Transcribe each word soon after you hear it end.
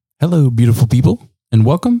Hello, beautiful people, and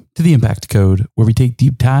welcome to the Impact Code, where we take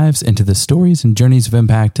deep dives into the stories and journeys of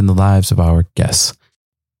impact in the lives of our guests.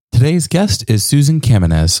 Today's guest is Susan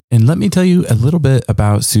Caminez, and let me tell you a little bit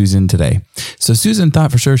about Susan today. So Susan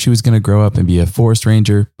thought for sure she was going to grow up and be a forest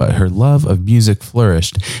ranger, but her love of music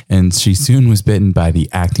flourished, and she soon was bitten by the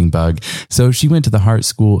acting bug. So she went to the Hart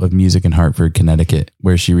School of Music in Hartford, Connecticut,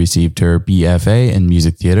 where she received her BFA in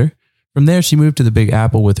music theater. From there, she moved to the Big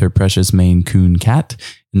Apple with her precious Maine Coon cat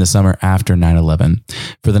in the summer after 9/11.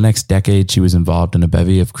 For the next decade, she was involved in a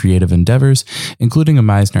bevy of creative endeavors, including a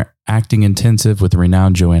Meisner acting intensive with the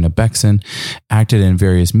renowned Joanna Bexon, acted in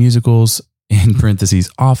various musicals, in parentheses,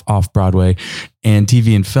 off Broadway, and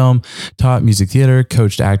TV and film, taught music theater,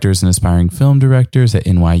 coached actors and aspiring film directors at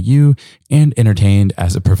NYU, and entertained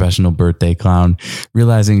as a professional birthday clown.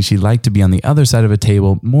 Realizing she liked to be on the other side of a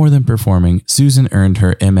table more than performing, Susan earned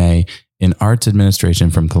her MA in Arts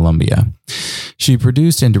Administration from Columbia. She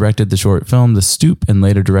produced and directed the short film The Stoop and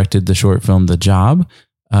later directed the short film The Job,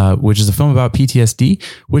 which is a film about PTSD,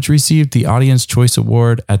 which received the Audience Choice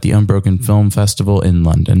Award at the Unbroken Film Festival in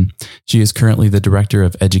London. She is currently the Director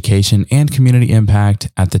of Education and Community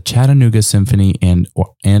Impact at the Chattanooga Symphony and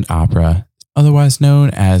Opera, otherwise known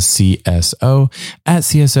as CSO. At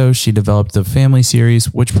CSO, she developed the Family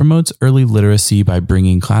Series, which promotes early literacy by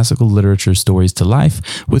bringing classical literature stories to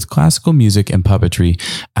life with classical music and puppetry,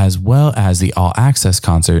 as well as the All Access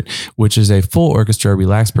Concert, which is a full orchestra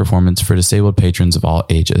relaxed performance for disabled patrons of all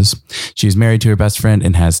ages. She is married to her best friend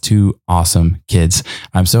and has 2 awesome kids.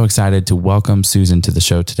 I'm so excited to welcome Susan to the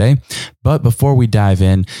show today. But before we dive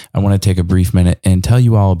in, I want to take a brief minute and tell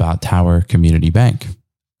you all about Tower Community Bank.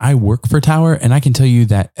 I work for Tower, and I can tell you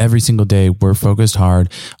that every single day we're focused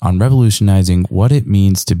hard on revolutionizing what it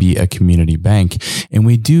means to be a community bank. And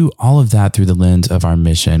we do all of that through the lens of our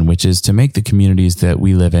mission, which is to make the communities that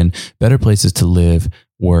we live in better places to live,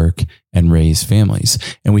 work, and raise families.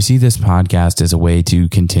 And we see this podcast as a way to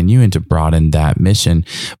continue and to broaden that mission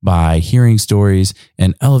by hearing stories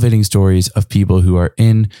and elevating stories of people who are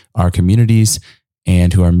in our communities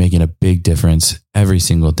and who are making a big difference every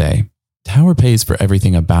single day. Tower pays for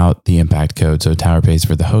everything about the Impact Code. So Tower pays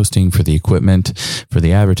for the hosting, for the equipment, for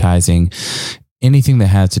the advertising. Anything that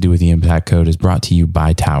has to do with the Impact Code is brought to you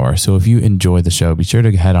by Tower. So if you enjoy the show, be sure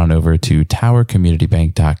to head on over to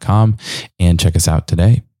towercommunitybank.com and check us out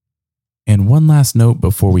today. And one last note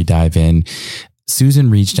before we dive in.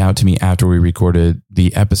 Susan reached out to me after we recorded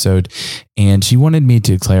the episode, and she wanted me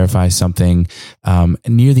to clarify something.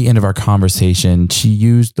 Near the end of our conversation, she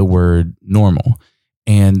used the word normal.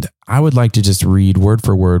 And I would like to just read word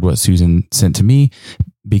for word what Susan sent to me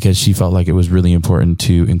because she felt like it was really important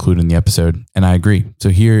to include in the episode. And I agree. So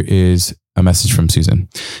here is a message from Susan.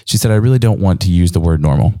 She said, I really don't want to use the word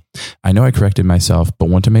normal. I know I corrected myself, but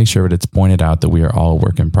want to make sure that it's pointed out that we are all a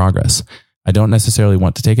work in progress. I don't necessarily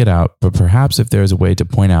want to take it out, but perhaps if there is a way to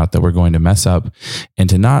point out that we're going to mess up and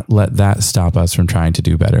to not let that stop us from trying to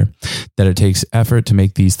do better, that it takes effort to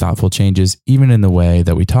make these thoughtful changes, even in the way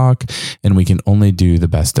that we talk, and we can only do the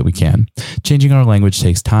best that we can. Changing our language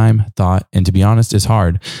takes time, thought, and to be honest, is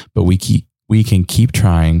hard, but we can keep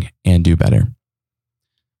trying and do better.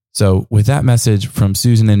 So with that message from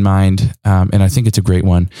Susan in mind, and I think it's a great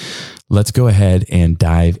one, let's go ahead and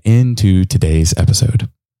dive into today's episode.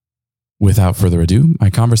 Without further ado,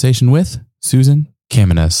 my conversation with Susan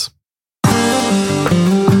Caminez.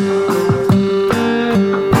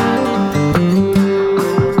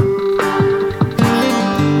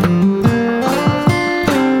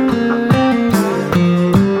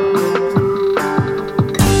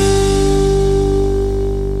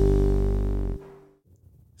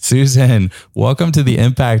 Susan, welcome to the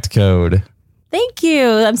Impact Code. Thank you.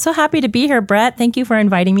 I'm so happy to be here, Brett. Thank you for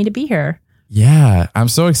inviting me to be here. Yeah, I'm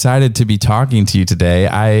so excited to be talking to you today.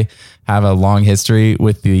 I have a long history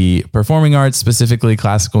with the performing arts, specifically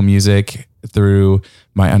classical music, through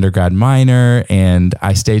my undergrad minor, and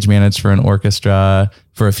I stage managed for an orchestra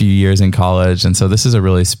for a few years in college. And so this is a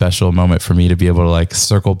really special moment for me to be able to like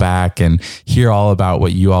circle back and hear all about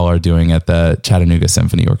what you all are doing at the Chattanooga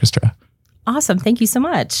Symphony Orchestra. Awesome. Thank you so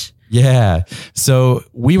much. Yeah. So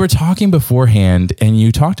we were talking beforehand and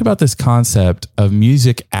you talked about this concept of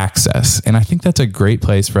music access. And I think that's a great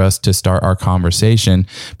place for us to start our conversation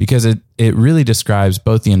because it really describes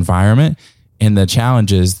both the environment and the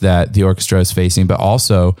challenges that the orchestra is facing, but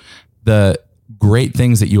also the great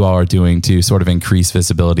things that you all are doing to sort of increase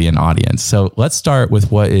visibility and audience. So let's start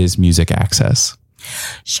with what is music access.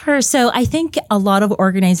 Sure. So I think a lot of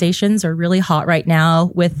organizations are really hot right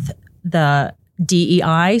now with the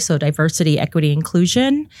DEI, so diversity, equity,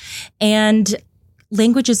 inclusion. And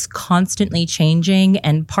language is constantly changing.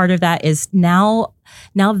 And part of that is now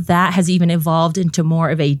now that has even evolved into more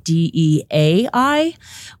of a DEAI,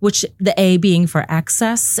 which the A being for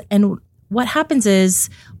access. And what happens is,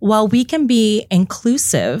 while we can be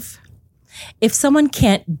inclusive, if someone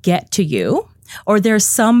can't get to you, or there's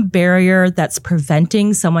some barrier that's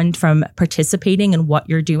preventing someone from participating in what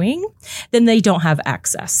you're doing, then they don't have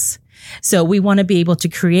access. So we want to be able to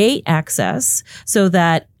create access so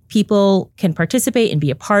that people can participate and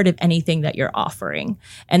be a part of anything that you're offering.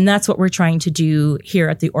 And that's what we're trying to do here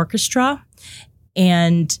at the orchestra,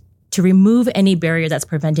 and to remove any barrier that's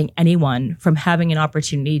preventing anyone from having an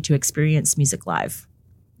opportunity to experience music live.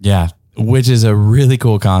 Yeah, which is a really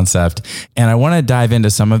cool concept. And I want to dive into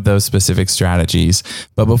some of those specific strategies.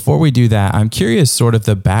 But before we do that, I'm curious sort of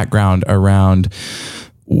the background around,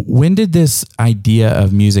 when did this idea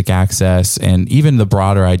of music access and even the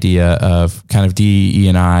broader idea of kind of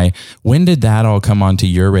DE&I, when did that all come onto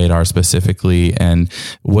your radar specifically? And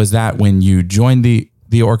was that when you joined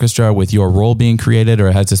the orchestra with your role being created,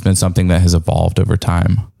 or has this been something that has evolved over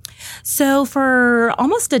time? So for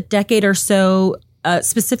almost a decade or so,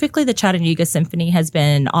 specifically the Chattanooga Symphony has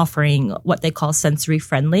been offering what they call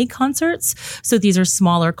sensory-friendly concerts. So these are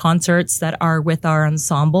smaller concerts that are with our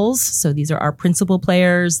ensembles. So these are our principal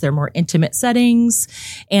players. They're more intimate settings,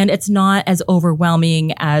 and it's not as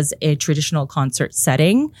overwhelming as a traditional concert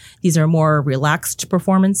setting. These are more relaxed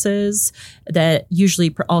performances that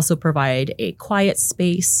usually also provide a quiet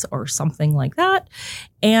space or something like that.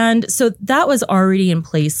 And so that was already in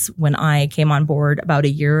place when I came on board about a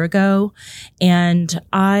year ago. And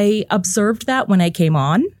I observed that when I came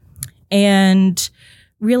on and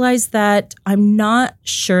realized that I'm not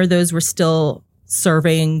sure those were still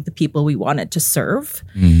serving the people we wanted to serve.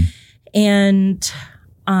 And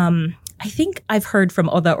I think I've heard from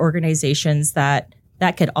other organizations that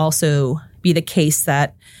that could also be the case,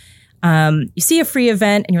 that you see a free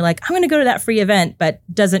event and you're like, I'm going to go to that free event, but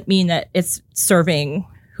doesn't mean that it's serving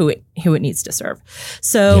who it needs to serve.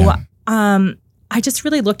 So I just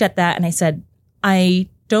really looked at that and I said, I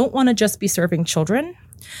don't want to just be serving children,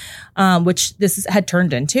 which this had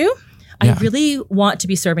turned into. I really want to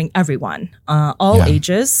be serving everyone, all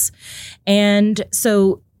ages. And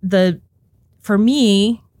so for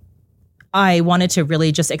me, I wanted to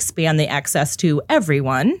really just expand the access to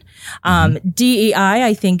everyone. DEI,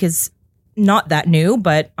 I think, is not that new,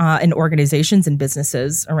 but in organizations and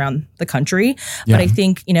businesses around the country. But I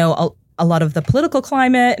think, a lot of the political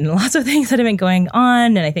climate and lots of things that have been going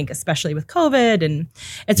on, and I think especially with COVID, and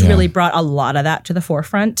it's really brought a lot of that to the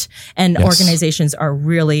forefront. And organizations are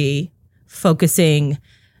really focusing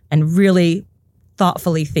and really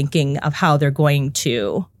thoughtfully thinking of how they're going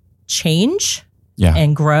to change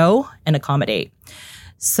and grow and accommodate.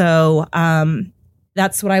 So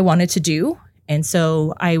that's what I wanted to do. And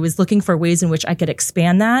so I was looking for ways in which I could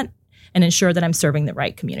expand that and ensure that I'm serving the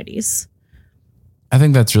right communities. I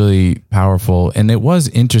think that's really powerful. And it was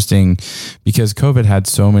interesting because COVID had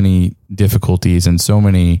so many difficulties and so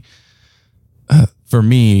many, for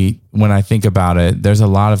me, when I think about it, there's a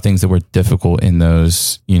lot of things that were difficult in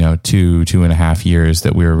those, 2.5 years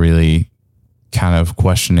that we were really kind of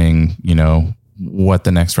questioning, what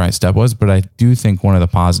the next right step was. But I do think one of the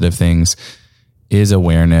positive things is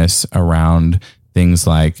awareness around things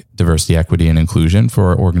like diversity, equity, and inclusion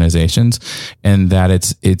for organizations, and that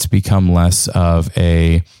it's become less of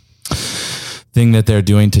a thing that they're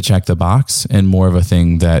doing to check the box and more of a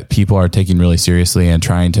thing that people are taking really seriously and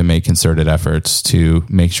trying to make concerted efforts to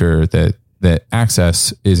make sure that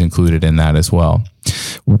access is included in that as well.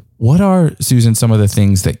 What are, Susan, some of the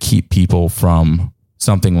things that keep people from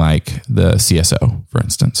something like the CSO, for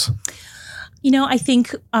instance? I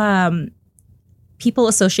think people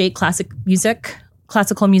associate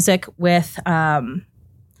classical music with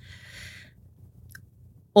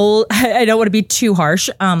old. I don't want to be too harsh.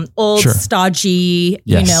 Old, stodgy,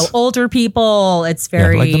 older people. It's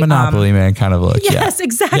very like the Monopoly Man kind of look. Yes,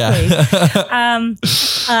 exactly.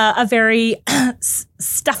 A very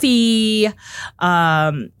stuffy,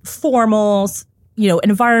 formal,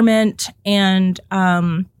 environment, and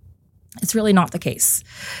it's really not the case.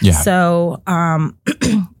 So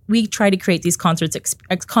we try to create these concert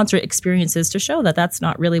experiences to show that that's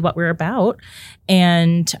not really what we're about.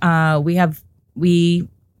 And we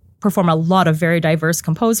perform a lot of very diverse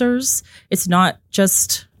composers. It's not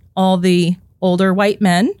just all the older white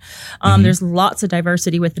men. There's lots of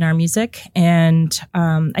diversity within our music. And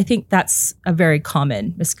I think that's a very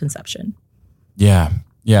common misconception. Yeah,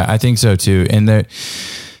 I think so too. And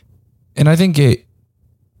I think it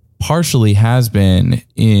partially has been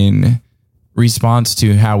in response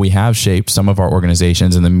to how we have shaped some of our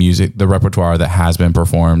organizations and the repertoire that has been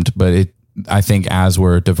performed. But I think as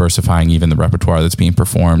we're diversifying even the repertoire that's being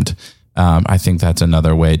performed, I think that's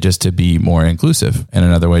another way just to be more inclusive and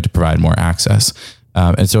another way to provide more access.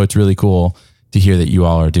 And so it's really cool to hear that you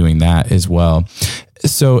all are doing that as well.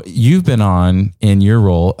 So you've been on in your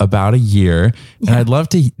role about a year, and I'd love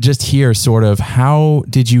to just hear sort of how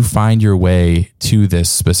did you find your way to this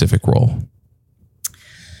specific role?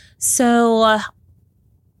 So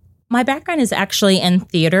my background is actually in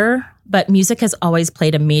theater, but music has always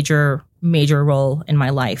played a major role in my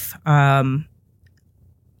life.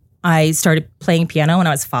 I started playing piano when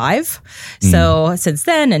I was 5. So since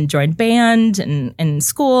then, and joined band and in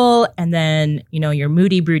school. And then, your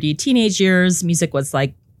moody, broody teenage years, music was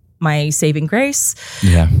like my saving grace.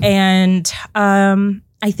 Yeah. And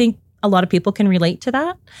I think a lot of people can relate to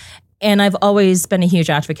that. And I've always been a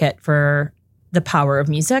huge advocate for the power of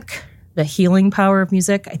music, the healing power of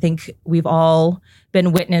music. I think we've all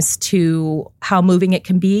been witness to how moving it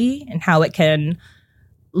can be and how it can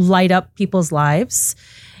light up people's lives.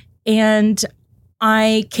 And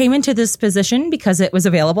I came into this position because it was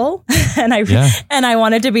available and I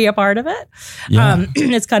wanted to be a part of it. Yeah.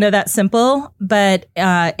 It's kind of that simple, but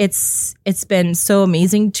it's been so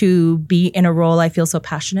amazing to be in a role I feel so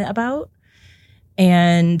passionate about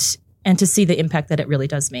and to see the impact that it really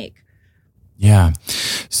does make. Yeah.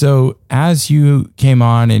 So as you came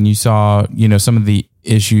on and you saw, some of the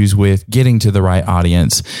issues with getting to the right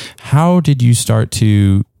audience, how did you start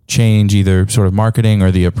to change either sort of marketing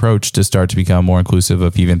or the approach to start to become more inclusive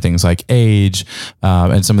of even things like age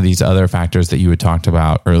and some of these other factors that you had talked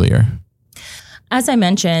about earlier? As I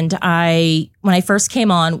mentioned, when I first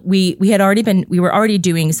came on, we were already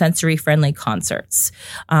doing sensory friendly concerts.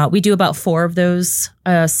 We do about 4 of those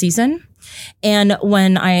a season. And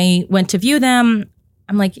when I went to view them,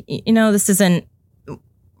 I'm like, this isn't,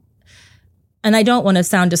 and I don't want to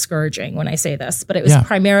sound discouraging when I say this, but it was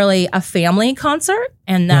primarily a family concert,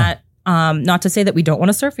 and that, not to say that we don't want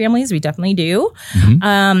to serve families, we definitely do.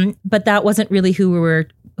 Mm-hmm. But that wasn't really who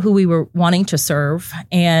we were wanting to serve.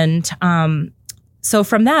 And, so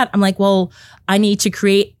from that, I'm like, well, I need to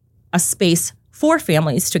create a space for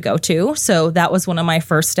families to go to. So that was one of my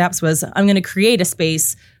first steps was I'm going to create a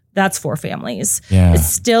space that's for families. Yeah. It's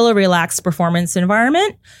still a relaxed performance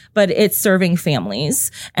environment, but it's serving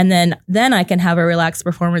families. And then I can have a relaxed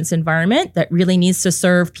performance environment that really needs to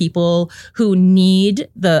serve people who need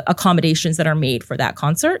the accommodations that are made for that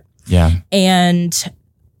concert. Yeah. And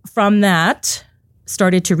from that,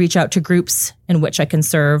 started to reach out to groups in which I can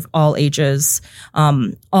serve all ages,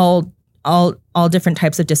 all different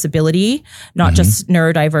types of disability, not just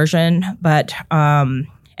neurodiversion, but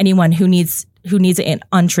anyone who needs an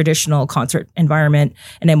untraditional concert environment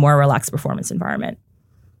and a more relaxed performance environment.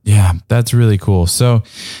 Yeah, that's really cool. So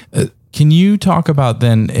can you talk about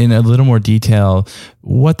then in a little more detail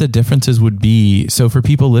what the differences would be? So for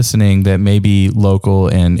people listening that may be local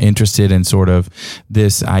and interested in sort of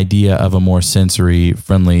this idea of a more sensory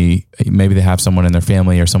friendly, maybe they have someone in their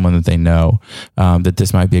family or someone that they know that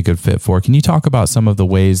this might be a good fit for. Can you talk about some of the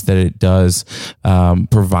ways that it does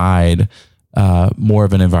provide more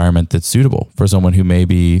of an environment that's suitable for someone who may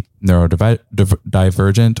be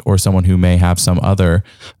neurodivergent or someone who may have some other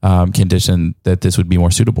condition that this would be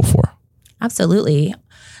more suitable for? Absolutely.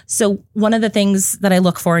 So one of the things that I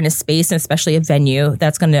look for in a space, and especially a venue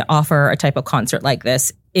that's going to offer a type of concert like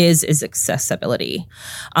this, is accessibility.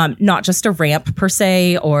 Not just a ramp per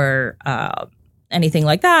se or anything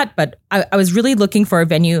like that, but I was really looking for a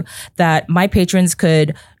venue that my patrons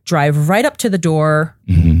could drive right up to the door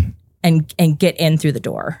and get in through the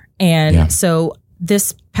door. And so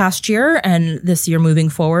this past year and this year moving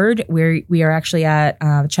forward, we are actually at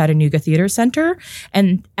Chattanooga Theater Center.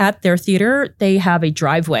 And at their theater, they have a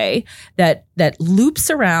driveway that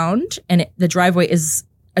loops around, and the driveway is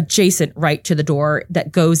adjacent right to the door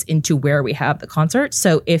that goes into where we have the concert.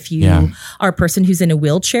 So if you are a person who's in a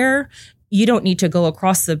wheelchair, you don't need to go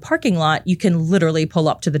across the parking lot. You can literally pull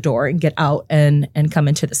up to the door and get out and come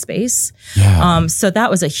into the space. Yeah. So that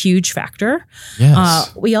was a huge factor.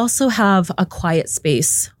 Yes. We also have a quiet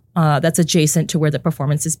space that's adjacent to where the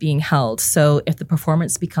performance is being held. So if the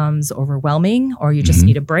performance becomes overwhelming or you just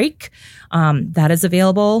need a break, that is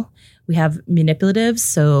available. We have manipulatives.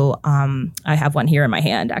 So I have one here in my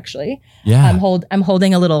hand, actually. Yeah. I'm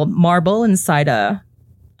holding a little marble inside a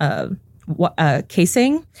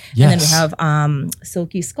casing. Yes. And then we have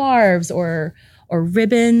silky scarves or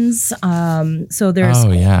ribbons. So there's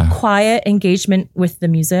quiet engagement with the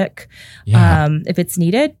music if it's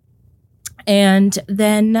needed. And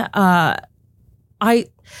then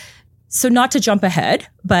so not to jump ahead,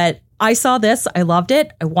 but I saw this, I loved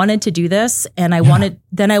it, I wanted to do this, and I wanted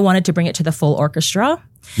to bring it to the full orchestra.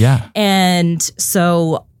 Yeah. And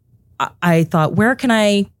so I thought, where can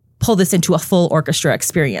I pull this into a full orchestra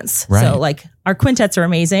experience? Right. So like our quintets are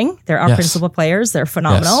amazing. They're our Yes. principal players. They're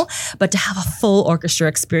phenomenal. But to have a full orchestra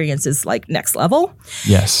experience is like next level.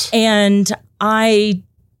 Yes. And I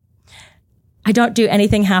don't do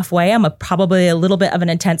anything halfway. I'm probably a little bit of an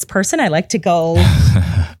intense person. I like to go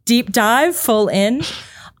deep dive, full in.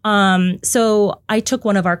 So I took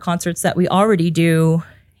one of our concerts that we already do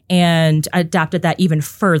and adapted that even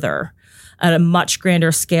further at a much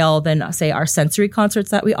grander scale than, say, our sensory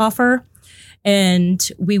concerts that we offer. And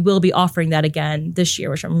we will be offering that again this year,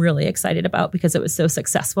 which I'm really excited about because it was so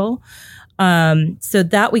successful. So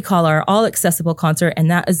that we call our all accessible concert, and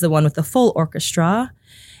that is the one with the full orchestra.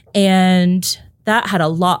 And that had a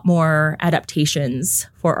lot more adaptations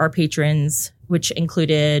for our patrons, which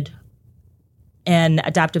included an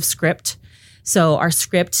adaptive script. So our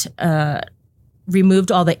script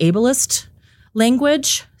removed all the ableist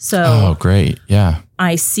language. So oh, great. Yeah.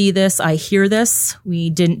 I see this, I hear this. We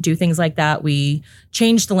didn't do things like that. We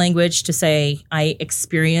changed the language to say, I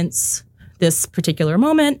experience this particular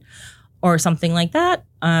moment or something like that.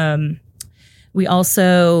 We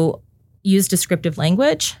also use descriptive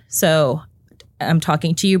language. So I'm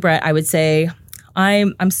talking to you, Brett. I would say,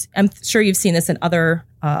 I'm sure you've seen this in other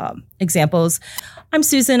examples. I'm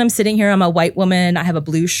Susan. I'm sitting here. I'm a white woman. I have a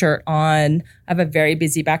blue shirt on. I have a very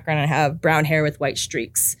busy background. I have brown hair with white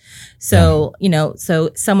streaks. So,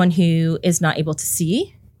 so someone who is not able to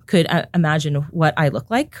see could imagine what I look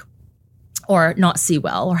like or not see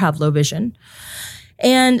well or have low vision.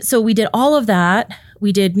 And so we did all of that.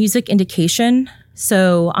 We did music indication.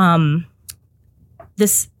 So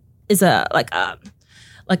this is like a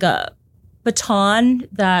baton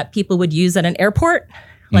that people would use at an airport,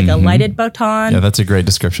 like a lighted baton. Yeah, that's a great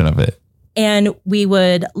description of it. And we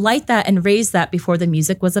would light that and raise that before the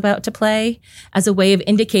music was about to play as a way of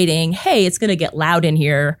indicating, hey, it's going to get loud in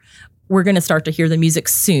here. We're going to start to hear the music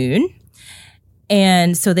soon.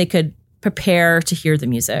 And so they could prepare to hear the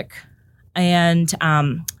music. And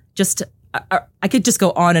I could just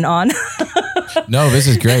go on and on. No, this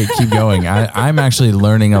is great. Keep going. I'm actually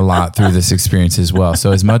learning a lot through this experience as well.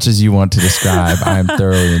 So as much as you want to describe, I'm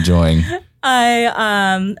thoroughly enjoying.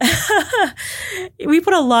 We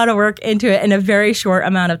put a lot of work into it in a very short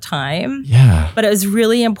amount of time. Yeah. But it was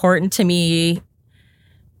really important to me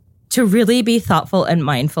to really be thoughtful and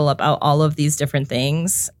mindful about all of these different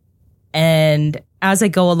things. And as I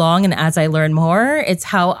go along and as I learn more, it's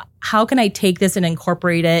how can I take this and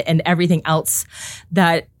incorporate it and everything else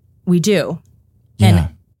that we do. Yeah.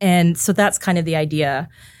 And so that's kind of the idea.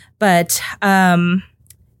 But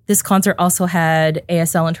this concert also had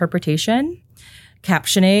ASL interpretation,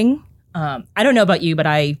 captioning. I don't know about you, but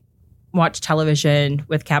I watch television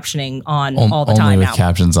with captioning on all the time only with now.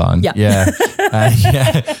 Captions on. Yeah.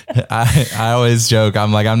 I always joke.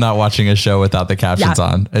 I'm like, I'm not watching a show without the captions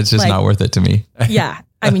on. It's just not worth it to me. Yeah.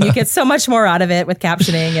 I mean, you get so much more out of it with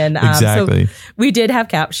captioning. And exactly. So we did have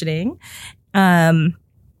captioning.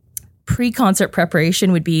 Pre-concert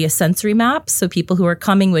preparation would be a sensory map. So people who are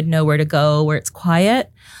coming would know where to go, where it's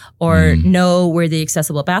quiet, or know where the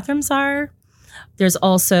accessible bathrooms are. There's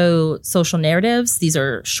also social narratives. These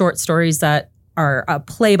are short stories that are a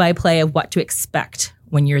play-by-play of what to expect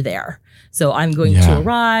when you're there. So I'm going to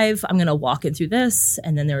arrive, I'm going to walk in through this,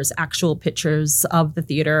 and then there's actual pictures of the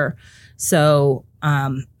theater. So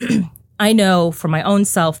I know for my own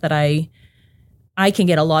self that I can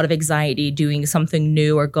get a lot of anxiety doing something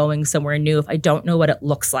new or going somewhere new if I don't know what it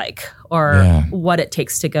looks like or what it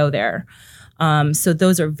takes to go there. So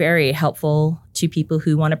those are very helpful to people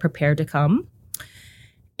who want to prepare to come.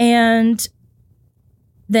 And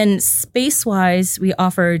then space-wise, we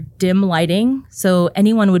offer dim lighting. So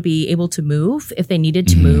anyone would be able to move if they needed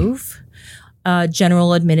to move.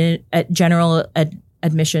 General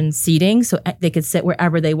admission seating, so they could sit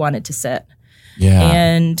wherever they wanted to sit. Yeah.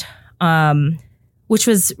 And which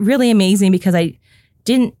was really amazing because I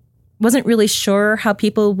wasn't really sure how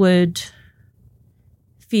people would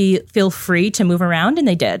feel free to move around, and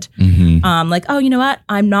they did. Like, oh, you know what?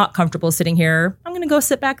 I'm not comfortable sitting here. I'm going to go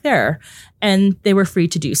sit back there. And they were free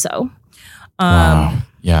to do so. Wow.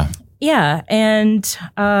 Yeah. Yeah. And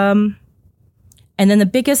then the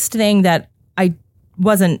biggest thing that I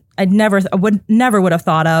would never have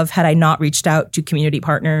thought of had I not reached out to community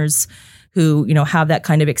partners who, have that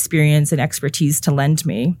kind of experience and expertise to lend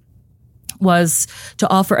me, was to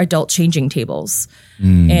offer adult changing tables.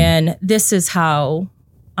 And this is how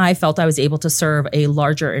I felt I was able to serve a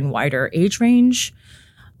larger and wider age range.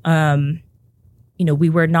 We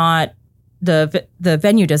were not, the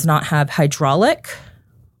venue does not have hydraulic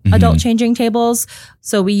adult changing tables.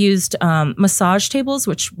 So we used massage tables,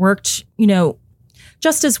 which worked,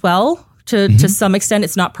 just as well to some extent.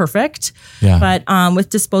 It's not perfect, but with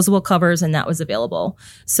disposable covers, and that was available.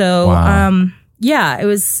 So it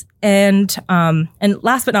was. And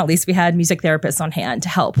last but not least, we had music therapists on hand to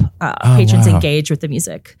help patrons engage with the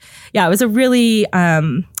music. Yeah, it was a really,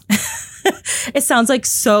 it sounds like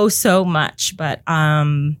so much, but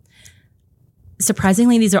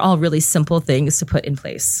surprisingly, these are all really simple things to put in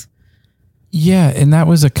place. Yeah, and that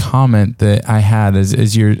was a comment that I had I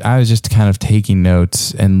was just kind of taking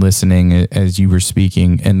notes and listening as you were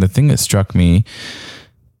speaking. And the thing that struck me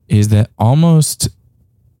is that almost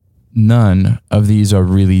none of these are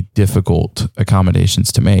really difficult accommodations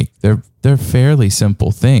to make. They're fairly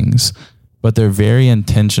simple things, but they're very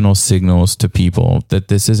intentional signals to people that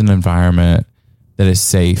this is an environment that is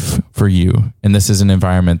safe for you. And this is an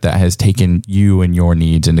environment that has taken you and your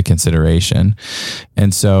needs into consideration.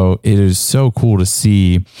 And so it is so cool to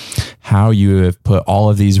see how you have put all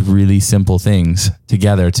of these really simple things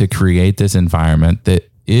together to create this environment that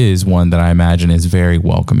is one that I imagine is very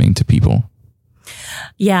welcoming to people.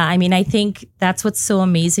 Yeah, I mean, I think that's what's so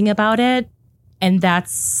amazing about it. And that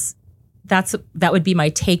would be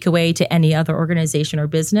my takeaway to any other organization or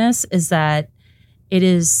business, is that it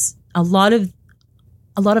is a lot of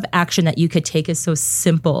action that you could take is so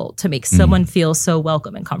simple to make someone feel so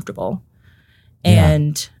welcome and comfortable.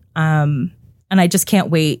 And I just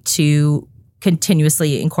can't wait to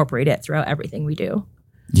continuously incorporate it throughout everything we do.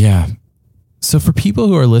 Yeah. So for people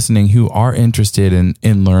who are listening who are interested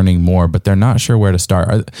in learning more, but they're not sure where to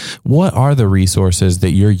start, what are the resources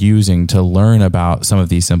that you're using to learn about some of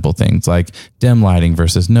these simple things like dim lighting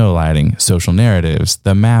versus no lighting, social narratives,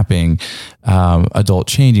 the mapping, adult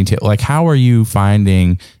changing? Like, how are you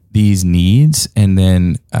finding these needs and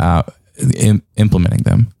then implementing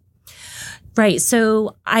them? Right.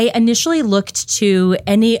 So I initially looked to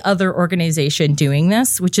any other organization doing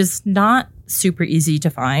this, which is not super easy to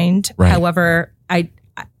find. Right. However,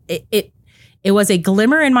 it was a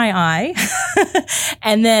glimmer in my eye.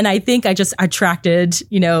 And then I think I just attracted,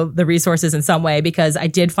 the resources in some way, because I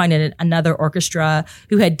did find another orchestra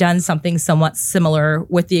who had done something somewhat similar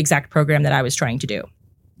with the exact program that I was trying to do.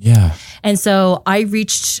 Yeah. And so I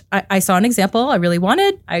saw an example I really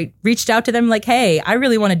wanted. I reached out to them like, hey, I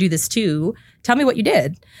really want to do this too. Tell me what you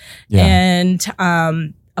did. Yeah. And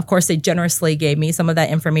of course, they generously gave me some of that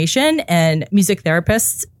information, and music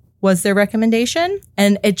therapists was their recommendation.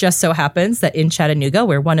 And it just so happens that in Chattanooga,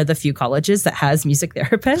 we're one of the few colleges that has music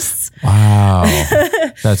therapists. Wow.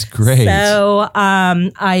 That's great. So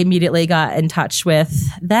I immediately got in touch with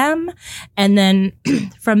them. And then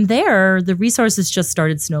from there, the resources just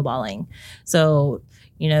started snowballing. So,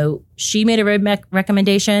 she made a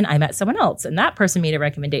recommendation. I met someone else, and that person made a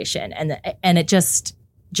recommendation. And it just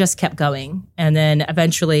kept going. And then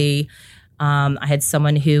eventually I had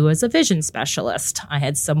someone who was a vision specialist. I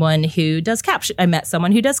had someone who does I met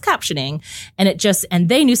someone who does captioning, and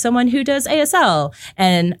they knew someone who does ASL.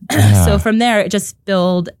 And so from there, it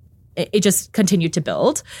just continued to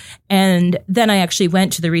build. And then I actually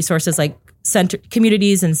went to the resources like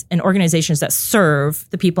communities and organizations that serve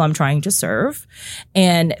the people I'm trying to serve.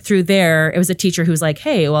 And through there, it was a teacher who was like,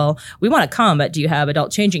 hey, well, we want to come, but do you have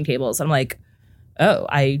adult changing tables? I'm like, oh,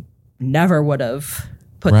 I never would have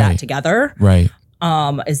put that together. Right.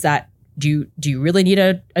 Is that, do you really need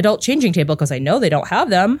an adult changing table? Because I know they don't have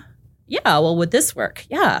them. Yeah, well, would this work?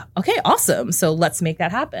 Yeah. Okay, awesome. So let's make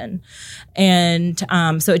that happen. And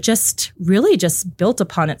so it just really just built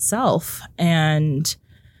upon itself. And,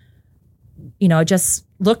 I just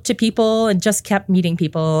looked to people and just kept meeting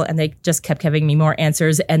people, and they just kept giving me more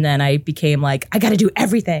answers. And then I became like, I got to do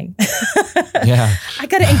everything. Yeah. I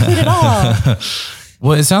got to include it all.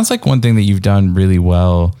 Well, it sounds like one thing that you've done really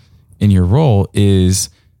well in your role is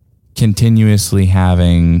continuously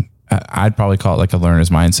having, I'd probably call it like a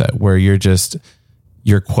learner's mindset, where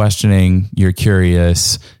you're questioning, you're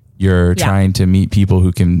curious, you're trying to meet people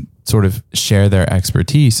who can sort of share their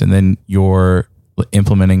expertise, and then you're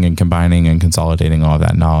implementing and combining and consolidating all of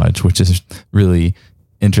that knowledge, which is really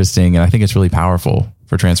interesting. And I think it's really powerful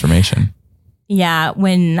for transformation. Yeah.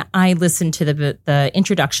 When I listened to the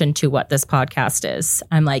introduction to what this podcast is,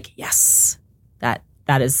 I'm like, yes, that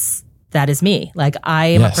is me. Like, I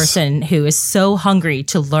am a person who is so hungry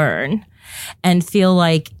to learn and feel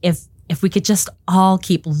like if we could just all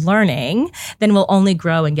keep learning, then we'll only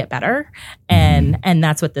grow and get better. And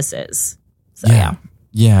that's what this is. So, yeah.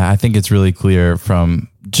 Yeah, I think it's really clear from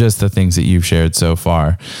just the things that you've shared so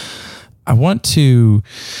far. I want to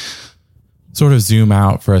sort of zoom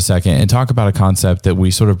out for a second and talk about a concept that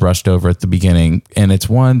we sort of brushed over at the beginning. And it's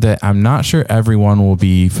one that I'm not sure everyone will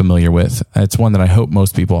be familiar with. It's one that I hope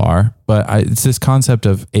most people are, but it's this concept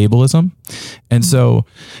of ableism. And so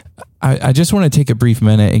I just want to take a brief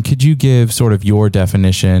minute, and could you give sort of your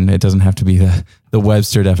definition? It doesn't have to be the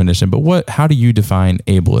Webster definition, but how do you define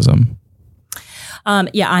ableism?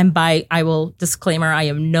 I will disclaimer, I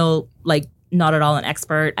am not at all an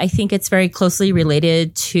expert. I think it's very closely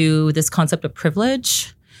related to this concept of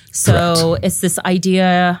privilege. So Correct. It's this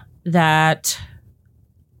idea that,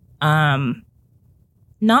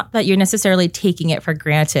 not that you're necessarily taking it for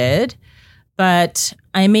granted, but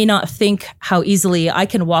I may not think how easily I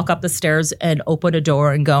can walk up the stairs and open a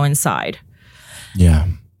door and go inside. Yeah.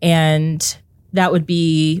 And that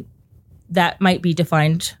might be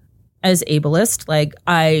defined as ableist. Like,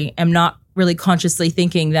 I am not really consciously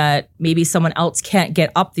thinking that maybe someone else can't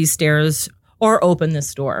get up these stairs or open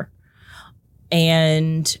this door.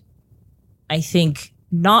 And I think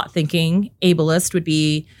not thinking ableist would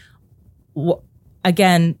be,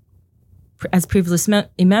 again, as previously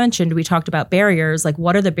mentioned, we talked about barriers. Like,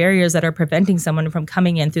 what are the barriers that are preventing someone from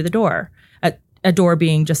coming in through the door? A door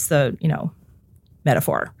being just the,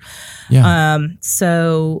 metaphor. Yeah.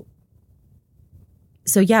 So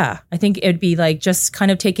yeah, I think it'd be like just kind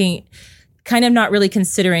of not really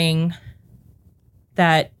considering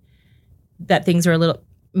that things are a little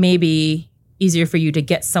maybe easier for you to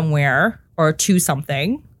get somewhere or to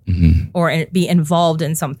something or be involved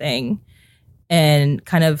in something, and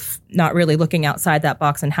kind of not really looking outside that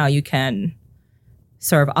box and how you can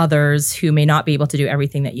serve others who may not be able to do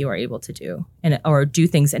everything that you are able to do, or do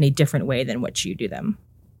things in a different way than which you do them.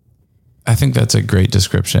 I think that's a great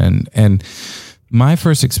description. And my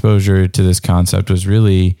first exposure to this concept was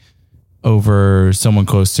really over someone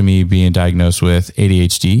close to me being diagnosed with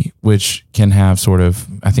ADHD, which can have sort of,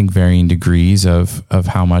 I think, varying degrees of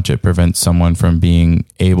how much it prevents someone from being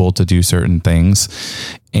able to do certain things.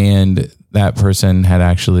 And that person had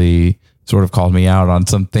actually sort of called me out on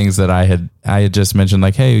some things that I had just mentioned,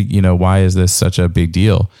 like, hey, why is this such a big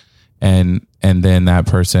deal? And then that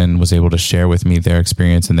person was able to share with me their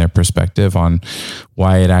experience and their perspective on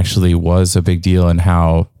why it actually was a big deal, and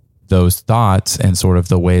how those thoughts and sort of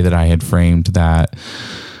the way that I had framed that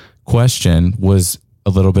question was a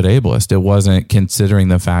little bit ableist. It wasn't considering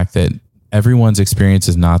the fact that everyone's experience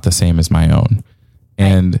is not the same as my own.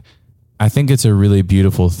 And I think it's a really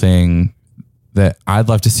beautiful thing that I'd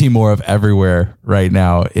love to see more of everywhere right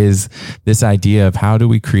now, is this idea of how do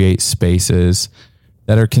we create spaces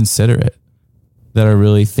that are considerate, that are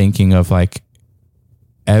really thinking of like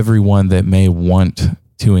everyone that may want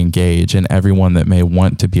to engage and everyone that may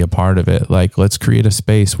want to be a part of it. Like, let's create a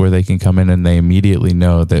space where they can come in and they immediately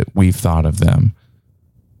know that we've thought of them.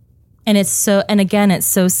 And it's so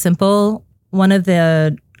simple. One of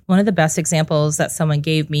the best examples that someone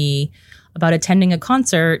gave me about attending a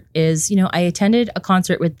concert is, I attended a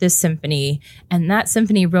concert with this symphony, and that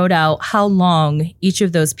symphony wrote out how long each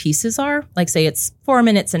of those pieces are. Like, say it's 4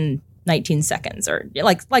 minutes and 19 seconds, or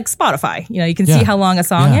like Spotify, you can see how long a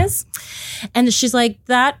song is. And she's like,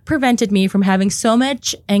 that prevented me from having so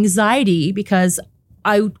much anxiety because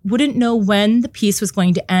I wouldn't know when the piece was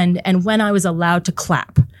going to end and when I was allowed to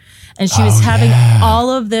clap. And she was having all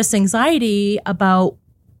of this anxiety about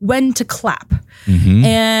when to clap.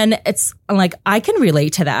 And it's like, I can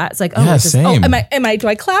relate to that. It's like, same. Do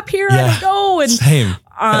I clap here? I don't know. And same.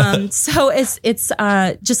 So it's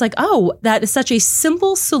just like, that is such a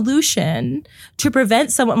simple solution to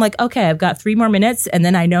prevent someone. Like, okay, I've got 3 more minutes, and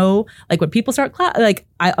then I know, like, when people start clap, like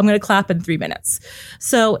I'm going to clap in 3 minutes.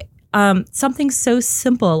 So something so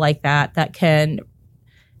simple like that can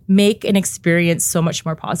make an experience so much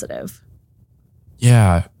more positive.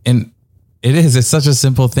 Yeah, and it's such a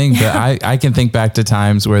simple thing, but I can think back to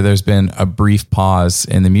times where there's been a brief pause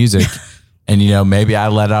in the music. And, maybe I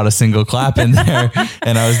let out a single clap in there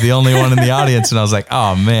and I was the only one in the audience. And I was like,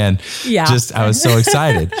 oh man, I was so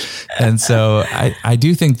excited. And so I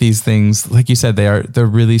do think these things, like you said, they're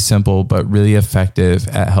really simple, but really effective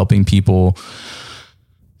at helping people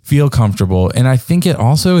feel comfortable. And I think it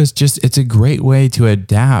also is it's a great way to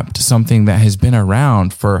adapt something that has been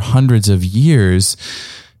around for hundreds of years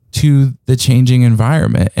to the changing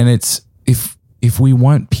environment. And it's, if we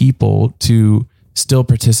want people to still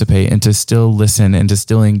participate and to still listen and to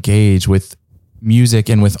still engage with music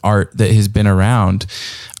and with art that has been around,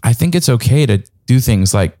 I think it's okay to do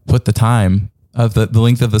things like put the time of the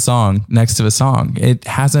length of the song next to the song. It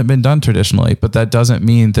hasn't been done traditionally, but that doesn't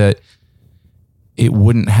mean that it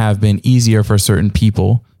wouldn't have been easier for certain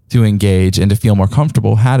people to engage and to feel more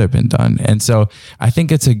comfortable had it been done. And so I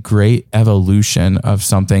think it's a great evolution of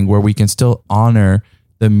something where we can still honor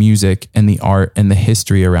the music and the art and the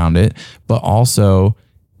history around it, but also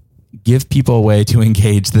give people a way to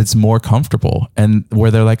engage that's more comfortable and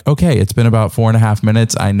where they're like, okay, it's been about 4.5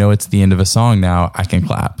 minutes. I know it's the end of a song now. I can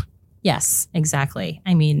clap. Yes, exactly.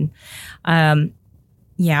 I mean,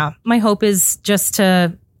 my hope is just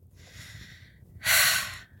to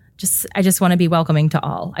I just want to be welcoming to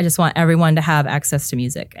all. I just want everyone to have access to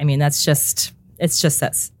music. I mean, that's also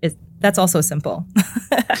simple.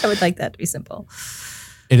 I would like that to be simple.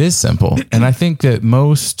 It is simple. And I think that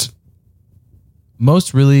most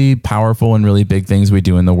really powerful and really big things we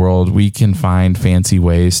do in the world, we can find fancy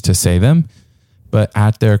ways to say them. But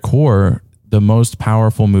at their core, the most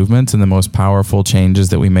powerful movements and the most powerful changes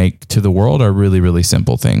that we make to the world are really, really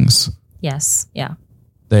simple things. Yes. Yeah.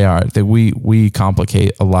 They are. That we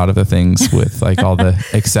complicate a lot of the things with like all the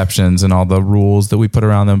exceptions and all the rules that we put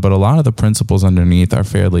around them, but a lot of the principles underneath are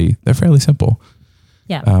fairly simple.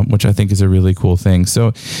 Yeah. Which I think is a really cool thing.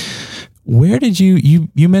 So where did you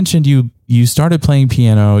mentioned you started playing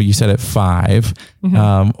piano, you said at 5.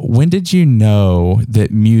 Mm-hmm. When did you know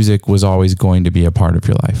that music was always going to be a part of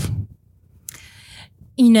your life?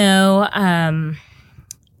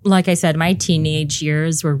 Like I said, my teenage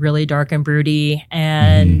years were really dark and broody.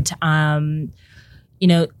 And, I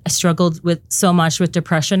struggled so much with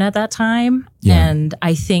depression at that time. Yeah. And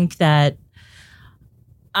I think I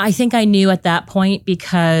knew at that point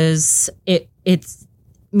because it's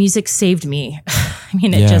music saved me. I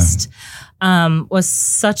mean, it just was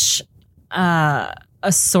such a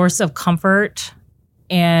source of comfort.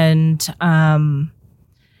 And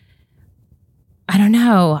I don't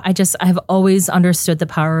know. I've always understood the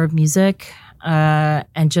power of music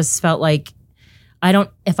and just felt like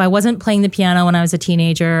if I wasn't playing the piano when I was a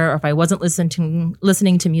teenager, or if I wasn't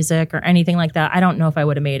listening to music or anything like that, I don't know if I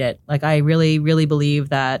would have made it. Like, I really, really believe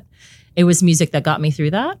that it was music that got me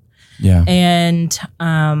through that. Yeah. And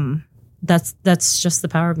that's just the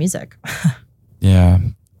power of music. Yeah.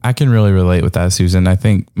 I can really relate with that, Susan. I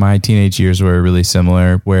think my teenage years were really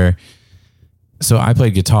similar so I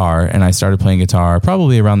played guitar and I started playing guitar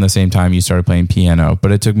probably around the same time you started playing piano,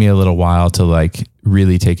 but it took me a little while to like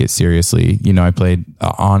really take it seriously. I played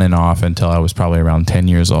on and off until I was probably around 10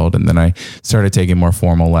 years old. And then I started taking more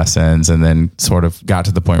formal lessons and then sort of got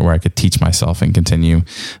to the point where I could teach myself and continue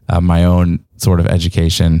my own sort of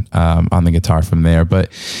education on the guitar from there. But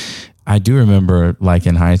I do remember like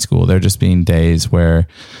in high school, there just being days where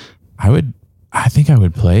I think I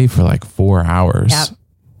would play for like 4 hours. Yep.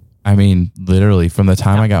 I mean, literally from the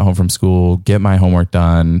time I got home from school, get my homework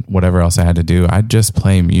done, whatever else I had to do, I'd just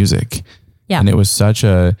play music. Yeah. And it was such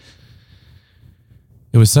an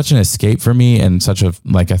escape for me and such a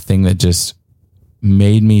thing that just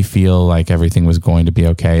made me feel like everything was going to be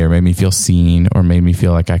okay, or made me feel seen, or made me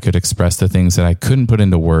feel like I could express the things that I couldn't put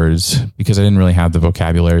into words because I didn't really have the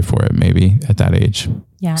vocabulary for it maybe at that age.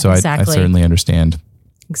 Yeah, so exactly. I certainly understand.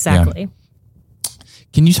 Exactly. Yeah.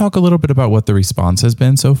 Can you talk a little bit about what the response has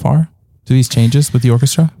been so far to these changes with the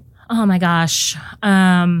orchestra? Oh my gosh.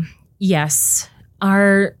 Yes.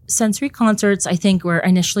 Our sensory concerts, I think, were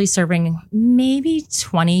initially serving maybe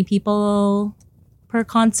 20 people per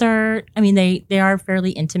concert. I mean, they are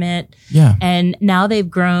fairly intimate. Yeah. And now they've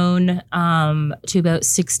grown to about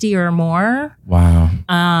 60 or more. Wow.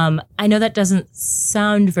 I know that doesn't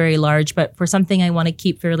sound very large, but for something I want to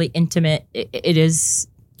keep fairly intimate, it is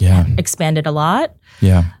expanded a lot.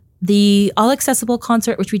 Yeah. The All Accessible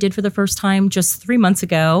concert, which we did for the first time just 3 months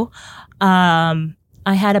ago, I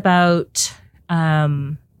had about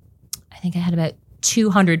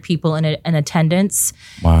 200 people in attendance.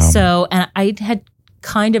 Wow. So, and I had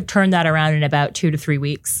kind of turned that around in about 2 to 3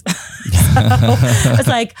 weeks. So it's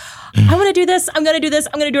like, I want to do this. I'm going to do this.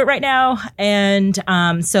 I'm going to do it right now. And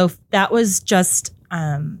so that was just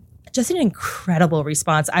an incredible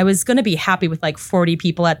response. I was going to be happy with like 40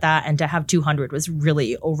 people at that, and to have 200 was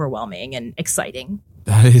really overwhelming and exciting.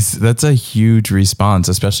 That's a huge response,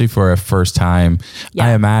 especially for a first time. Yeah.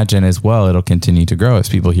 I imagine as well, it'll continue to grow as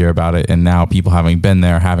people hear about it. And now people having been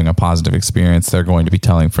there, having a positive experience, they're going to be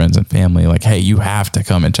telling friends and family like, hey, you have to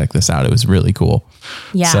come and check this out. It was really cool.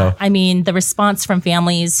 Yeah. So, I mean, the response from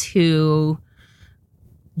families who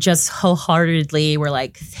just wholeheartedly were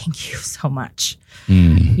like, thank you so much.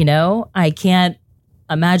 I can't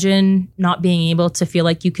imagine not being able to feel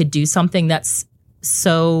like you could do something that's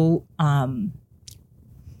so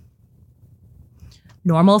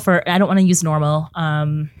normal I don't want to use normal.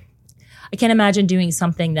 I can't imagine doing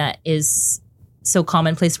something that is so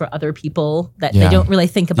commonplace for other people that they don't really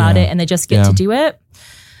think about it and they just get to do it.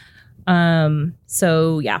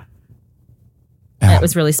 So yeah, it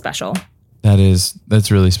was really special.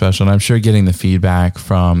 That's really special. And I'm sure getting the feedback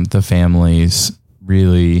from the families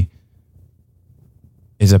really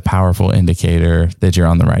is a powerful indicator that you're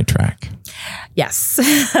on the right track. Yes.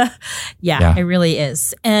 Yeah, it really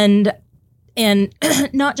is. And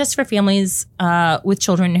not just for families with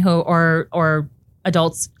children who or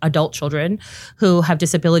adult children who have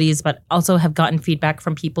disabilities, but also have gotten feedback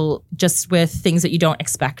from people just with things that you don't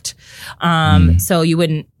expect. So you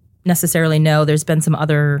wouldn't necessarily know. There's been some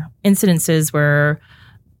other incidences where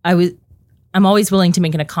I'm always willing to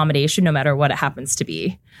make an accommodation no matter what it happens to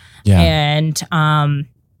be. Yeah. And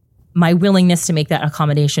my willingness to make that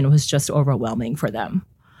accommodation was just overwhelming for them.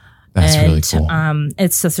 That's really cool.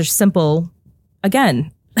 It's such a simple,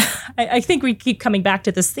 again, I think we keep coming back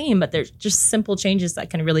to this theme, but there's just simple changes that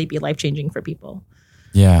can really be life-changing for people.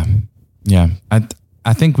 Yeah. Yeah.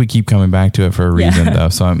 I think we keep coming back to it for a reason though.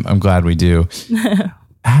 So I'm glad we do.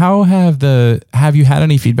 Have you had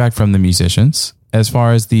any feedback from the musicians as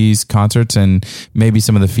far as these concerts, and maybe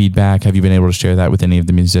some of the feedback? Have you been able to share that with any of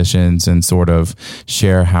the musicians and sort of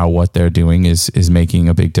share how what they're doing is making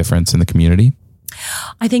a big difference in the community?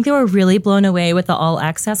 I think they were really blown away with the all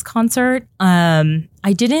access concert.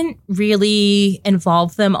 I didn't really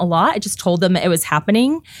involve them a lot. I just told them it was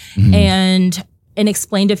happening and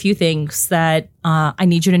explained a few things that I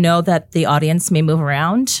need you to know that the audience may move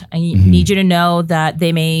around. I need you to know that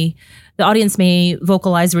the audience may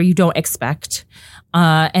vocalize where you don't expect,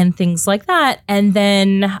 and things like that. And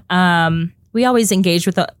then we always engage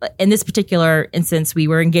with in this particular instance, we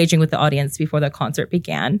were engaging with the audience before the concert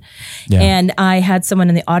began. Yeah. And I had someone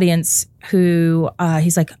in the audience who,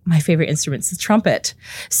 he's like, my favorite instrument is the trumpet.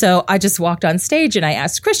 So I just walked on stage and I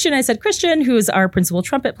asked Christian, who is our principal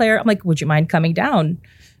trumpet player, I'm like, would you mind coming down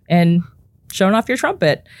and showing off your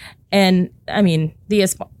trumpet? And I mean,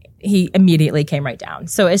 he immediately came right down.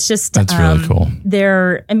 So it's just, that's really cool.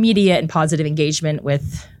 Their immediate and positive engagement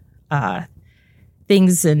with,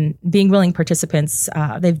 things and being willing participants,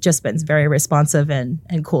 they've just been very responsive and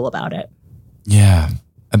cool about it. Yeah,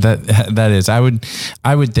 that is. I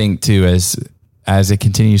would think too, as it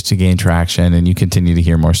continues to gain traction and you continue to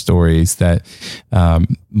hear more stories, that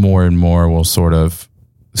more and more will sort of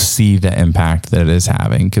see the impact that it is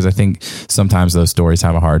having. Because I think sometimes those stories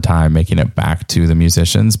have a hard time making it back to the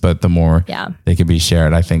musicians, but the more they can be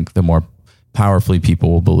shared, I think the more powerfully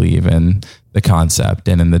people will believe in the concept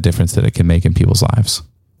and in the difference that it can make in people's lives.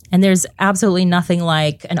 And there's absolutely nothing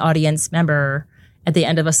like an audience member at the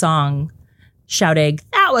end of a song shouting,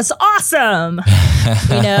 "That was awesome!"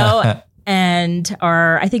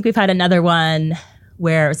 Or I think we've had another one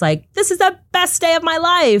where it's like, "This is the best day of my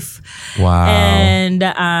life." Wow.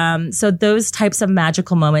 And so those types of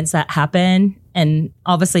magical moments that happen, and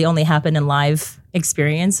obviously only happen in live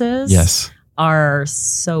experiences, are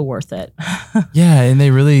so worth it. Yeah, and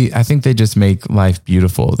I think they just make life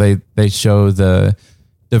beautiful. They show the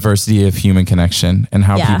diversity of human connection and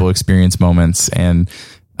how people experience moments, and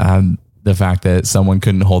the fact that someone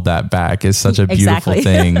couldn't hold that back is such a beautiful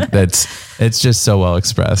thing. It's just so well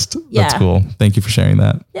expressed. That's cool. Thank you for sharing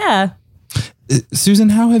that. Yeah. Susan,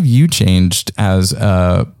 how have you changed as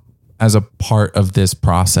a part of this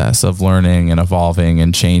process of learning and evolving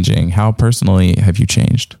and changing? How personally have you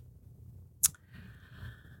changed?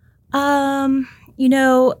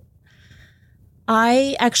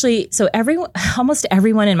 I actually, almost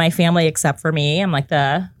everyone in my family except for me, I'm like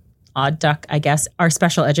the odd duck, I guess, are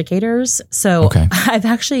special educators. So I've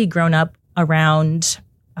actually grown up around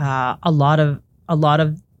a lot of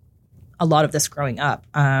this growing up.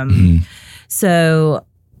 So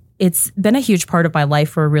it's been a huge part of my life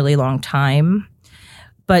for a really long time.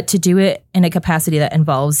 But to do it in a capacity that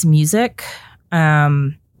involves music,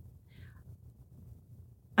 I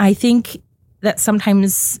think that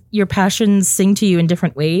sometimes your passions sing to you in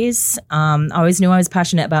different ways. I always knew I was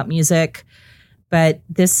passionate about music, but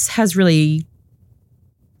this has really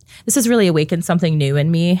awakened something new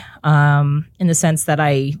in me, in the sense that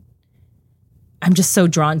I'm just so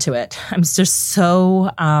drawn to it. I'm just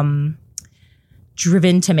so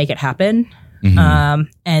driven to make it happen.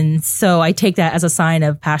 And so I take that as a sign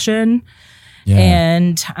of passion. Yeah.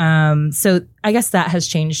 And so I guess that has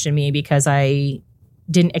changed in me because I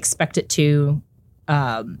didn't expect it to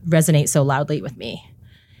resonate so loudly with me,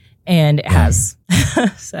 and it has.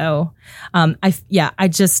 So I'm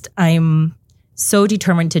so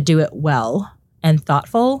determined to do it well and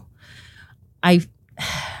thoughtful. I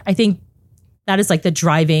think that is like the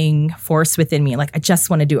driving force within me. Like I just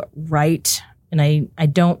want to do it right, and I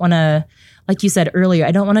don't want to like you said earlier,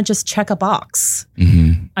 I don't want to just check a box.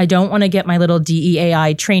 Mm-hmm. I don't want to get my little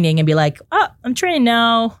DEAI training and be like, oh, I'm trained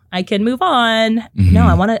now, I can move on. Mm-hmm. No,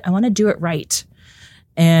 I want to do it right.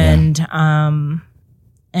 And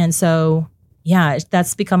so, yeah,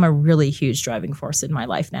 that's become a really huge driving force in my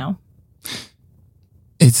life now.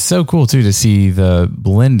 It's so cool too to see the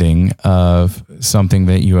blending of something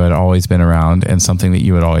that you had always been around and something that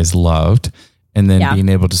you had always loved, and then being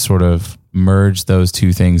able to sort of merge those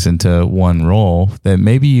two things into one role that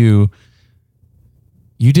maybe you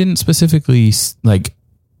didn't specifically like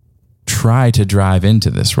try to drive into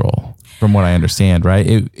this role, from what I understand,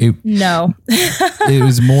 right? No. It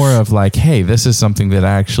was more of like, hey, this is something that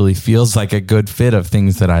actually feels like a good fit of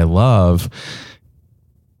things that I love.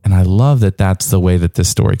 And I love that that's the way that this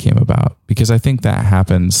story came about, because I think that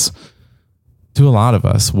happens to a lot of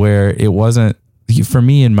us, where it wasn't, for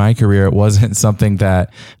me in my career, it wasn't something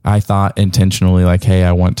that I thought intentionally like, hey,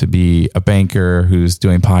 I want to be a banker who's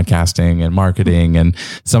doing podcasting and marketing and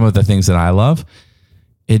some of the things that I love.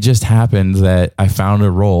 It just happened that I found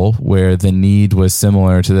a role where the need was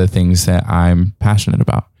similar to the things that I'm passionate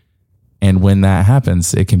about. And when that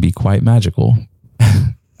happens, it can be quite magical,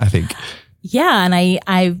 I think. Yeah. And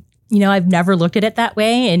I've never looked at it that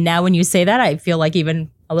way. And now when you say that, I feel like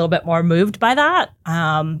even a little bit more moved by that.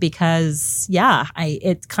 Because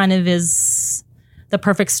it kind of is the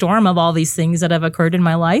perfect storm of all these things that have occurred in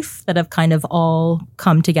my life that have kind of all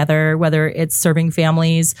come together, whether it's serving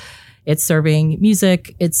families, it's serving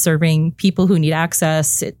music, it's serving people who need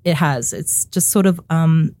access. It's just sort of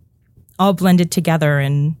all blended together.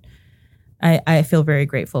 And I feel very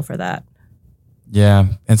grateful for that. Yeah.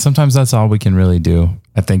 And sometimes that's all we can really do,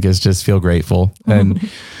 I think, is just feel grateful and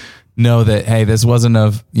know that, hey, this wasn't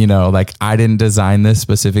like I didn't design this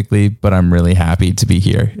specifically, but I'm really happy to be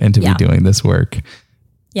here and to be doing this work.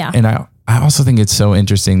 Yeah. And I also think it's so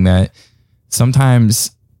interesting that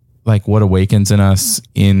sometimes like what awakens in us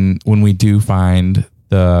when we do find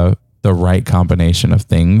the right combination of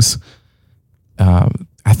things,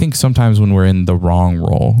 I think sometimes when we're in the wrong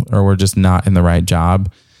role or we're just not in the right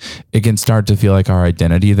job, it can start to feel like our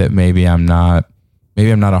identity that maybe I'm not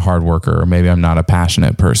a hard worker, or maybe I'm not a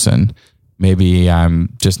passionate person. Maybe I'm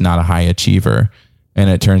just not a high achiever. And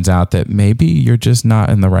it turns out that maybe you're just not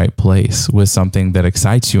in the right place with something that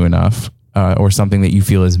excites you enough, or something that you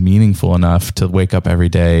feel is meaningful enough to wake up every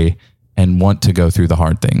day and want to go through the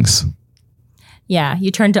hard things. Yeah. You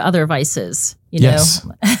turn to other vices, yes.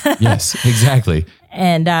 know? Yes, exactly.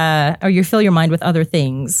 And, or you fill your mind with other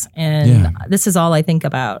things. And this is all I think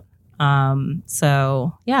about.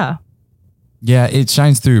 So yeah. Yeah, it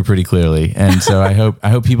shines through pretty clearly. And so I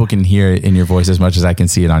hope people can hear it in your voice as much as I can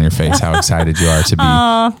see it on your face, how excited you are to be.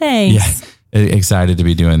 Oh, thanks. Yeah, excited to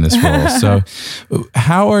be doing this role. So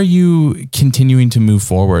how are you continuing to move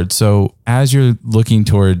forward? So as you're looking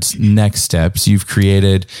towards next steps, you've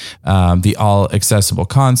created the all accessible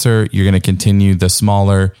concert. You're going to continue the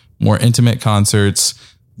smaller, more intimate concerts.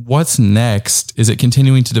 What's next? Is it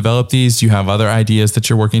continuing to develop these? Do you have other ideas that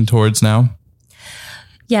you're working towards now?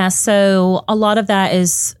 Yeah, so a lot of that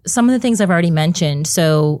is some of the things I've already mentioned.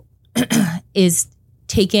 So is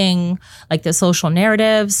taking like the social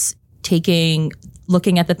narratives,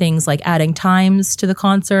 looking at the things like adding times to the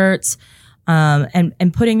concerts,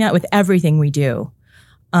 and putting that with everything we do.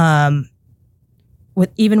 Even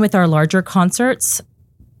with our larger concerts,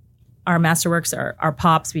 our masterworks, our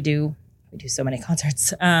pops, we do so many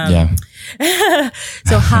concerts.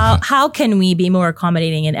 So how can we be more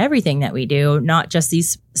accommodating in everything that we do, not just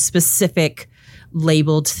these specific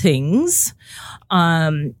labeled things?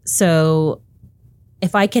 So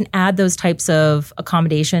if I can add those types of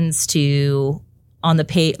accommodations on the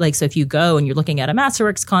page, like, so if you go and you're looking at a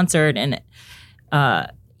masterworks concert and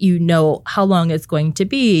you know how long it's going to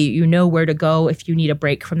be, you know where to go if you need a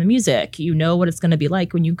break from the music, you know what it's going to be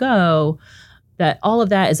like when you go. That all of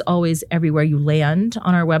that is always everywhere you land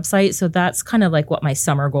on our website. So that's kind of like what my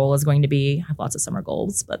summer goal is going to be. I have lots of summer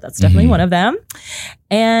goals, but that's definitely one of them.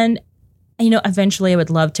 And, eventually I would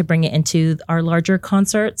love to bring it into our larger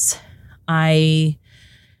concerts. This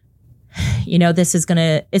is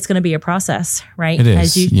it's going to be a process, right? It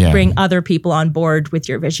is, as you bring other people on board with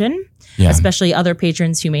your vision, especially other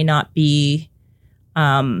patrons who may not be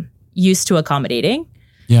used to accommodating.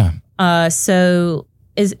 Yeah. So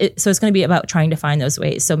it's going to be about trying to find those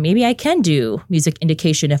ways. So maybe I can do music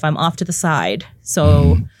indication if I'm off to the side.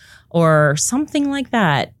 So, or something like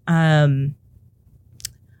that.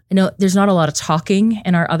 I know there's not a lot of talking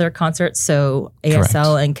in our other concerts, so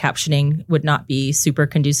ASL and captioning would not be super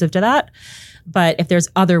conducive to that. But if there's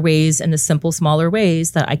other ways and the simple, smaller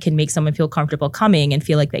ways that I can make someone feel comfortable coming and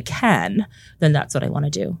feel like they can, then that's what I want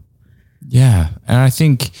to do. Yeah. And I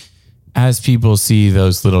think as people see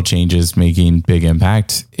those little changes making big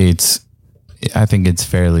impact, I think it's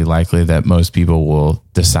fairly likely that most people will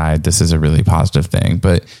decide this is a really positive thing.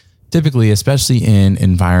 But typically, especially in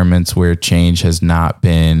environments where change has not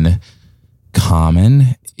been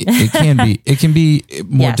common, it can be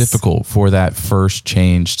more difficult for that first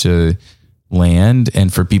change to land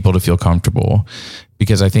and for people to feel comfortable,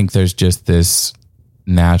 because I think there's just this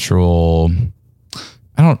natural,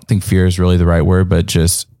 I don't think fear is really the right word, but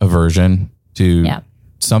just aversion to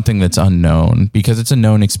something that's unknown, because it's a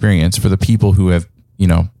known experience for the people who have,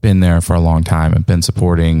 been there for a long time and been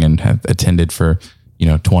supporting and have attended for,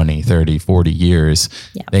 20, 30, 40 years.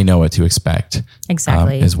 Yeah. They know what to expect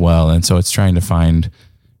as well. And so it's trying to find,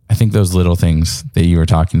 I think, those little things that you were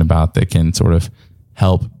talking about that can sort of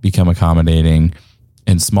help become accommodating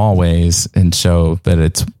in small ways and show that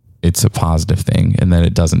it's a positive thing and that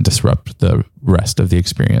it doesn't disrupt the rest of the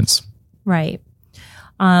experience. Right.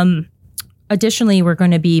 Additionally, we're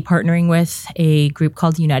going to be partnering with a group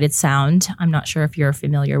called United Sound. I'm not sure if you're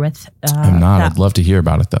familiar with I'm not. I'd love to hear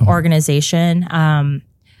about it, though. Organization.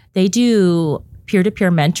 They do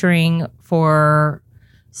peer-to-peer mentoring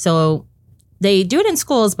so they do it in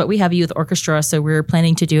schools, but we have a youth orchestra. So we're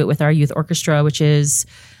planning to do it with our youth orchestra, which is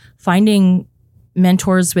finding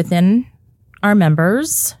mentors within our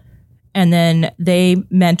members. And then they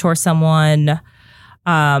mentor someone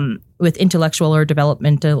with intellectual or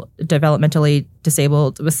developmentally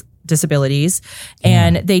disabled with disabilities.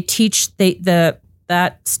 And they teach,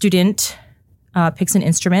 that student picks an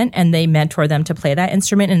instrument and they mentor them to play that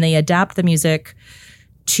instrument, and they adapt the music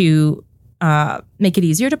to make it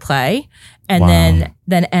easier to play, and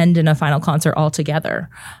then end in a final concert all together.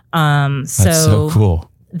 That's so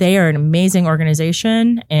cool. They are an amazing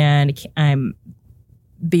organization, and I'm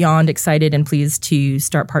beyond excited and pleased to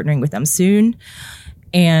start partnering with them soon.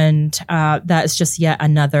 And that's just yet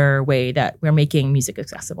another way that we're making music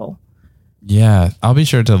accessible. Yeah, I'll be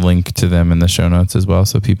sure to link to them in the show notes as well,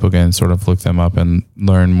 so people can sort of look them up and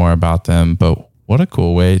learn more about them. But what a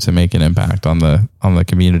cool way to make an impact on the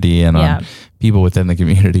community and on people within the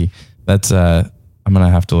community. That's I'm gonna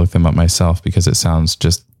have to look them up myself because it sounds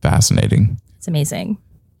just fascinating. It's amazing.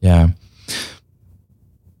 Yeah.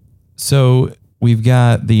 So we've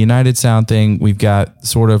got the United Sound thing. We've got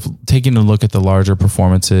sort of taking a look at the larger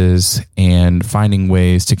performances and finding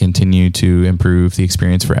ways to continue to improve the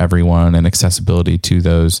experience for everyone and accessibility to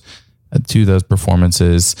those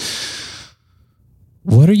performances.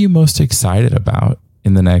 What are you most excited about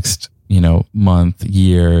in the next, month,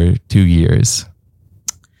 year, 2 years?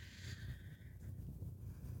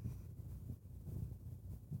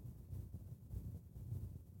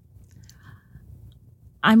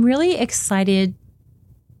 I'm really excited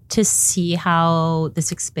to see how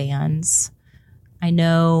this expands. I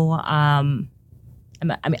know I'm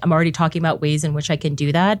already talking about ways in which I can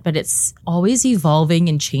do that, but it's always evolving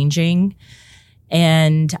and changing.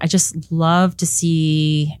 And I just love to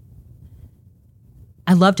see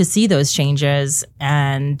those changes.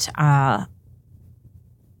 And I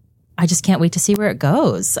just can't wait to see where it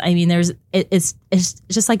goes. I mean, it's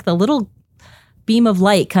just like the little beam of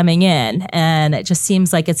light coming in, and it just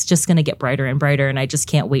seems like it's just going to get brighter and brighter, and I just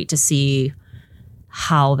can't wait to see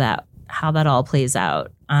how that all plays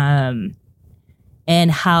out, and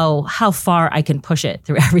how far I can push it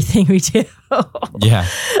through everything we do. Yeah.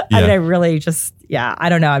 I mean, I really just I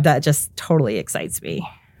don't know, that just totally excites me.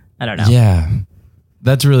 I don't know. Yeah,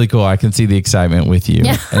 that's really cool. I can see the excitement with you.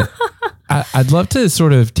 Yeah. I'd love to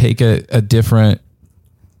sort of take a different,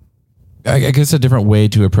 I guess, a different way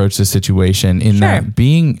to approach the situation, in that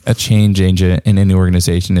being a change agent in any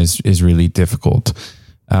organization is really difficult.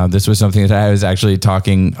 This was something that I was actually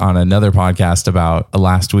talking on another podcast about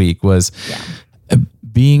last week, was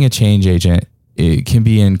being a change agent. It can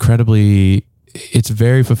be it's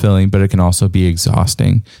very fulfilling, but it can also be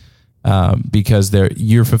exhausting, because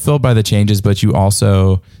you're fulfilled by the changes, but you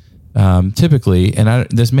also typically, and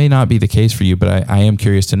this may not be the case for you, but I am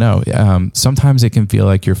curious to know, sometimes it can feel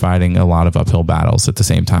like you're fighting a lot of uphill battles at the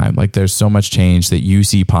same time. Like there's so much change that you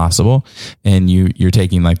see possible, and you're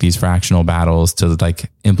taking like these fractional battles to like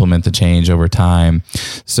implement the change over time.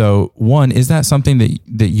 So one, is that something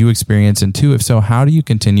that you experience? And two, if so, how do you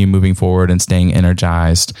continue moving forward and staying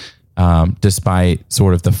energized, despite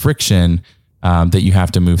sort of the friction that you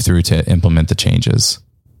have to move through to implement the changes?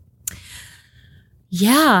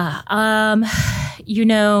 Yeah.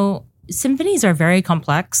 Symphonies are very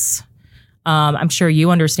complex. I'm sure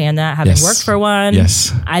you understand that, having worked for one.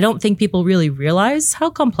 Yes. I don't think people really realize how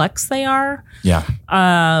complex they are. Yeah.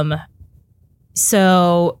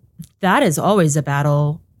 So that is always a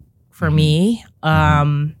battle for me.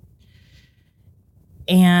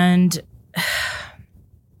 And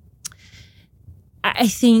I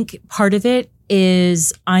think part of it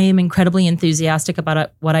is I am incredibly enthusiastic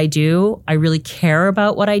about what I do. I really care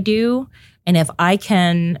about what I do. And if I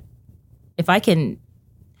can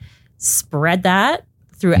spread that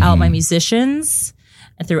throughout my musicians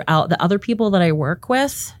and throughout the other people that I work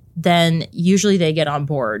with, then usually they get on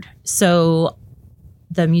board. So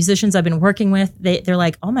the musicians I've been working with, they're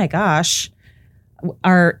like, oh my gosh,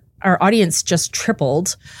 our audience just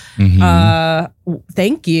tripled.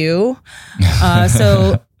 Thank you.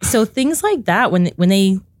 So things like that, when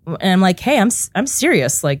they, and I'm like, hey, I'm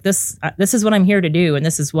serious. Like this is what I'm here to do. And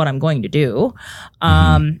this is what I'm going to do.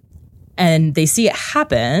 And they see it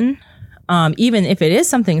happen. Even if it is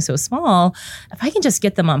something so small, if I can just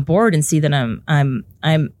get them on board and see that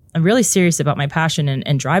I'm really serious about my passion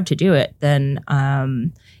and drive to do it, then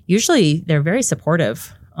usually they're very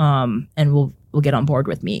supportive and will get on board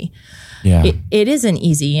with me. Yeah, it isn't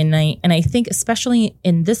easy, and I think especially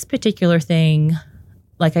in this particular thing,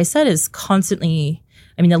 like I said, is constantly.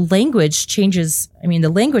 I mean, the language changes. I mean, the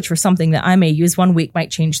language for something that I may use one week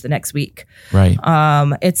might change the next week. Right.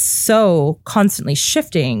 It's so constantly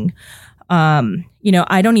shifting.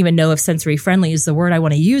 I don't even know if sensory friendly is the word I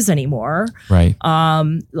want to use anymore. Right.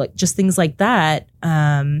 Like just things like that.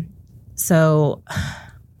 So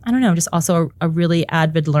I don't know, I'm just also a really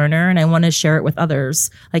avid learner, and I want to share it with others.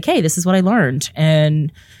 Like, hey, this is what I learned,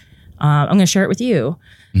 and I'm going to share it with you.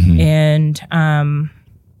 And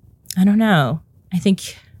I don't know. I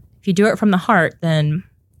think if you do it from the heart, then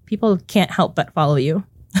people can't help but follow you.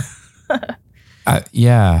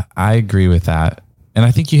 Yeah, I agree with that. And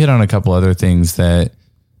I think you hit on a couple other things that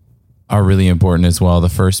are really important as well. The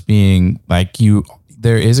first being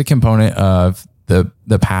there is a component of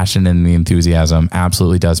the passion and the enthusiasm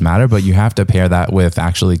absolutely does matter, but you have to pair that with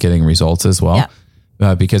actually getting results as well.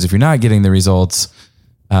 Yeah. Because if you're not getting the results,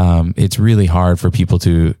 it's really hard for people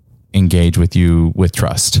to engage with you with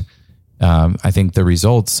trust. I think the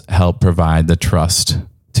results help provide the trust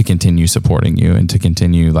to continue supporting you and to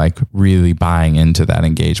continue really buying into that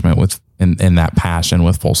engagement with and that passion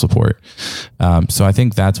with full support. So I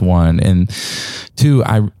think that's one. And two,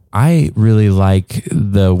 I really like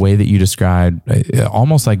the way that you described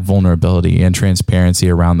almost like vulnerability and transparency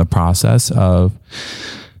around the process of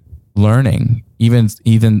learning.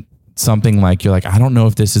 Even something like you're like, I don't know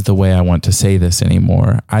if this is the way I want to say this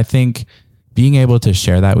anymore. I think being able to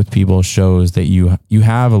share that with people shows that you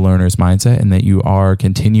have a learner's mindset and that you are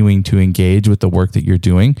continuing to engage with the work that you're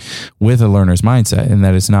doing with a learner's mindset, and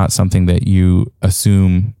that it's not something that you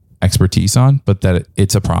assume expertise on, but that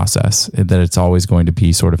it's a process, that it's always going to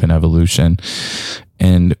be sort of an evolution.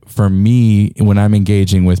 And for me, when I'm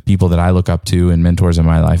engaging with people that I look up to and mentors in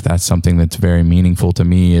my life, that's something that's very meaningful to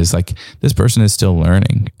me, is like, this person is still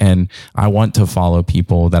learning. And I want to follow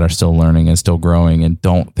people that are still learning and still growing and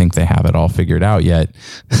don't think they have it all figured out yet,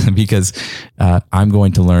 because I'm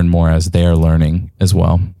going to learn more as they're learning as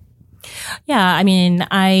well. Yeah, I mean,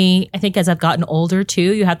 I think as I've gotten older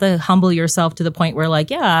too, you have to humble yourself to the point where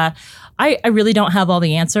I really don't have all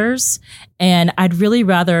the answers, and I'd really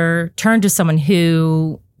rather turn to someone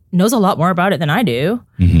who knows a lot more about it than I do,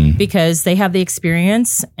 because they have the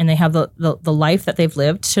experience and they have the life that they've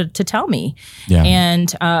lived to tell me. Yeah. And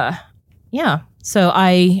so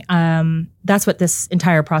that's what this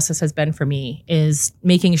entire process has been for me, is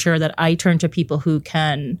making sure that I turn to people who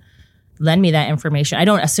can lend me that information. I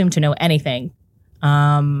don't assume to know anything.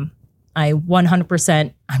 I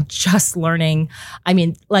 100%, I'm just learning. I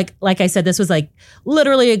mean, like I said, this was like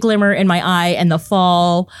literally a glimmer in my eye in the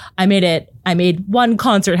fall. I made one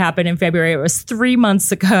concert happen in February. It was 3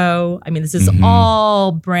 months ago. I mean, this is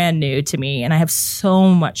all brand new to me, and I have so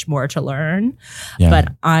much more to learn, but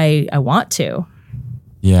I want to.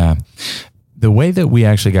 Yeah. The way that we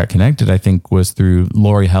actually got connected, I think, was through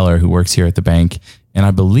Lori Heller, who works here at the bank. And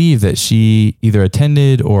I believe that she either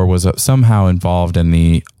attended or was somehow involved in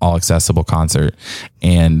the All Accessible concert.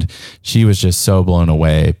 And she was just so blown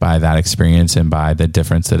away by that experience and by the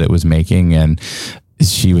difference that it was making. And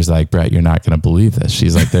she was like, Brett, you're not going to believe this.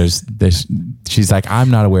 She's like, she's like, I'm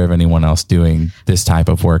not aware of anyone else doing this type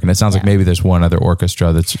of work. And it sounds like maybe there's one other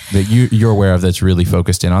orchestra that you're aware of that's really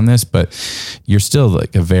focused in on this, but you're still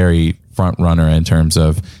like a very front runner in terms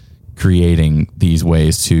of creating these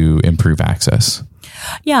ways to improve access.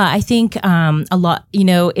 Yeah, I think a lot,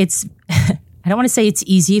 it's, I don't want to say it's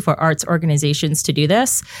easy for arts organizations to do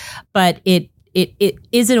this, but it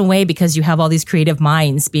is in a way, because you have all these creative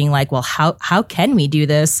minds being like, well, how can we do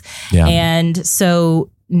this? Yeah. And so,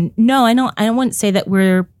 no, I wouldn't say that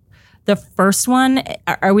we're the first one.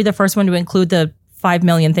 Are we the first one to include the 5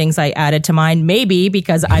 million things I added to mine, maybe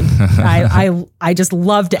because I just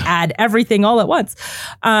love to add everything all at once.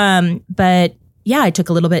 But yeah, I took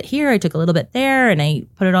a little bit here, I took a little bit there, and I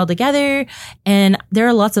put it all together. And there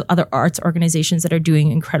are lots of other arts organizations that are doing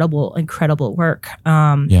incredible work.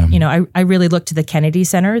 You know, I really look to the Kennedy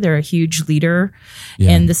Center. They're a huge leader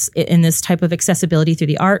in this type of accessibility through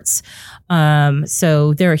the arts.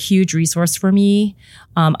 So they're a huge resource for me.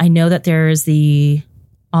 I know that there's the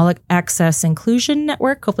All Access Inclusion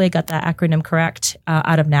Network. Hopefully I got that acronym correct,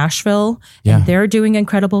 out of Nashville. Yeah. And they're doing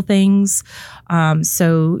incredible things.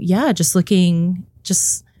 So yeah, just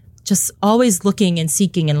always looking and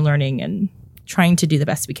seeking and learning and trying to do the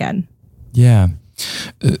best we can. Yeah.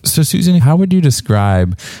 So Susan, how would you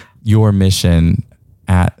describe your mission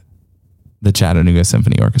at the Chattanooga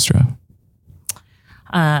Symphony Orchestra?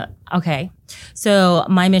 Okay. So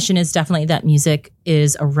my mission is definitely that music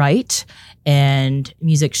is a right and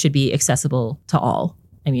music should be accessible to all.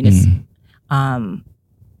 I mean, it's,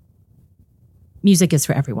 music is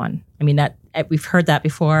for everyone. I mean, that we've heard that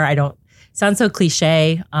before. Sounds so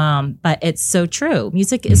cliche, but it's so true.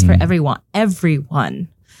 Music is for everyone.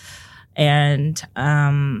 And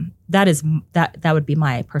that would be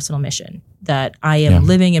my personal mission, that I am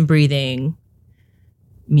living and breathing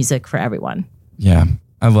music for everyone. Yeah,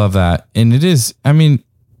 I love that. And it is, I mean,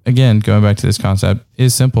 again, going back to this concept,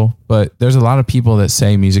 is simple, but there's a lot of people that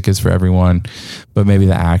say music is for everyone, but maybe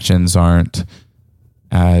the actions aren't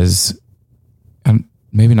as,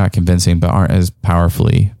 maybe not convincing, but aren't as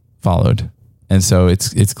powerfully followed. And so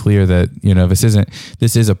it's clear that, you know, this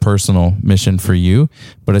is a personal mission for you,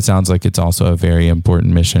 but it sounds like it's also a very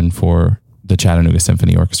important mission for the Chattanooga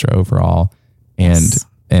Symphony Orchestra overall, and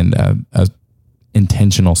a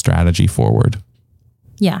intentional strategy forward.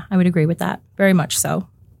 Yeah, I would agree with that. Very much so.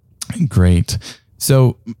 Great.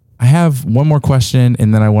 So I have one more question,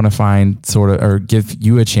 and then I want to give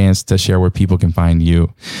you a chance to share where people can find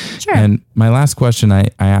you. Sure. And my last question I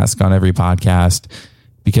ask on every podcast,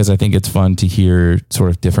 because I think it's fun to hear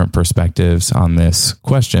sort of different perspectives on this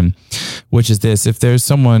question, which is this: if there's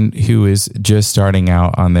someone who is just starting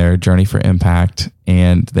out on their journey for impact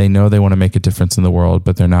and they know they want to make a difference in the world,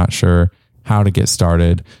 but they're not sure how to get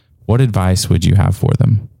started, what advice would you have for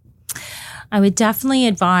them? I would definitely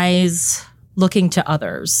advise looking to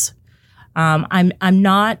others. I'm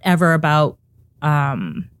not ever about,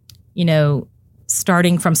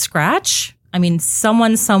 starting from scratch. I mean,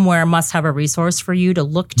 someone somewhere must have a resource for you to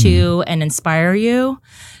look to and inspire you.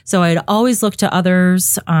 So I'd always look to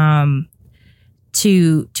others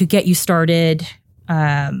to get you started.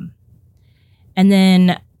 And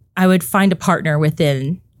then I would find a partner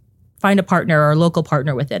or a local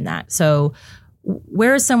partner within that. So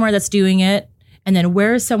where is somewhere that's doing it? And then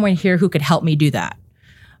where is someone here who could help me do that?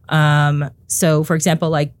 So for example,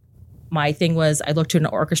 like my thing was I looked to an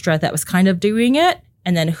orchestra that was kind of doing it.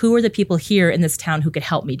 And then who are the people here in this town who could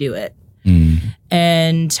help me do it?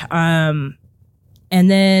 And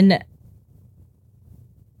then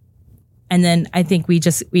I think we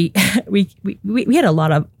had a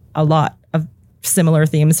lot of similar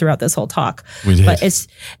themes throughout this whole talk. We did. But it's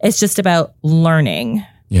just about learning.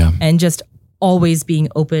 Yeah. And just always being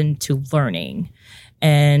open to learning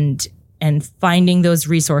and finding those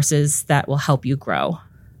resources that will help you grow.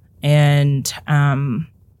 And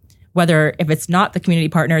if it's not the community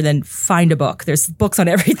partner, then find a book. There's books on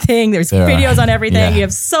everything. There's videos on everything. Yeah. You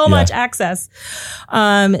have so much access.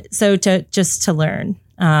 So to learn,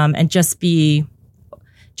 and just be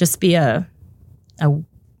a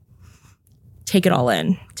take it all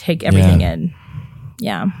in, take everything in.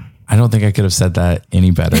 Yeah. I don't think I could have said that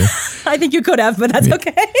any better. I think you could have, but that's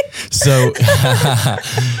okay. So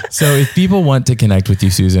if people want to connect with you,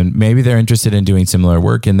 Susan, maybe they're interested in doing similar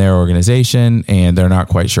work in their organization and they're not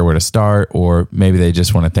quite sure where to start, or maybe they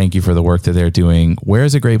just want to thank you for the work that they're doing.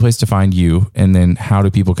 Where's a great place to find you? And then how do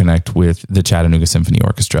people connect with the Chattanooga Symphony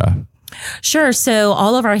Orchestra? Sure. So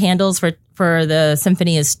all of our handles for the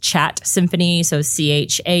symphony is Chat Symphony. So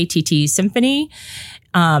CHATT Symphony.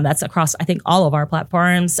 That's across, I think, all of our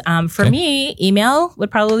platforms. For me, email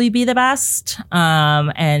would probably be the best.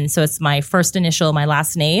 And so it's my first initial, my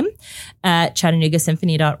last name at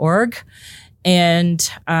chattanoogasymphony.org.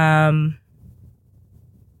 And I'm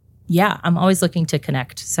always looking to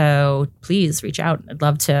connect. So please reach out. I'd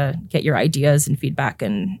love to get your ideas and feedback,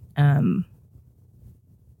 and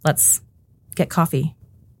let's get coffee.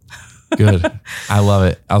 Good. I love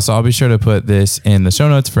it. Also, I'll be sure to put this in the show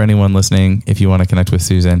notes for anyone listening if you want to connect with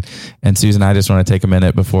Susan. And Susan, I just want to take a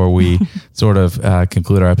minute before we sort of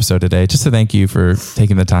conclude our episode today, just to thank you for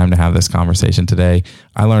taking the time to have this conversation today.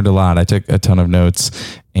 I learned a lot. I took a ton of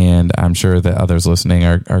notes, and I'm sure that others listening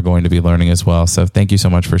are going to be learning as well. So thank you so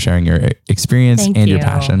much for sharing your experience and your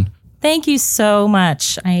passion. Thank you so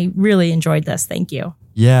much. I really enjoyed this. Thank you.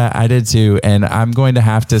 Yeah, I did too. And I'm going to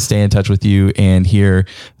have to stay in touch with you and hear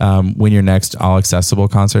when your next All Accessible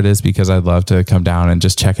concert is, because I'd love to come down and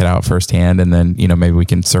just check it out firsthand. And then, maybe we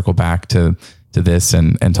can circle back to this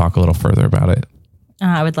and talk a little further about it.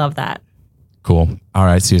 I would love that. Cool. All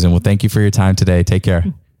right, Susan. Well, thank you for your time today. Take care.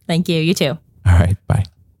 Thank you. You too. All right. Bye.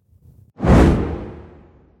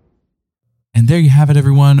 And there you have it,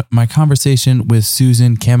 everyone. My conversation with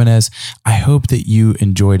Susan Caminez. I hope that you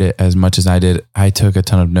enjoyed it as much as I did. I took a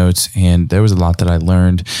ton of notes, and there was a lot that I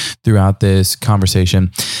learned throughout this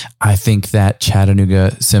conversation. I think that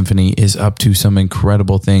Chattanooga Symphony is up to some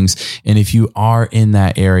incredible things. And if you are in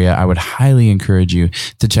that area, I would highly encourage you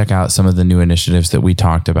to check out some of the new initiatives that we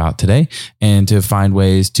talked about today and to find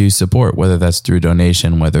ways to support, whether that's through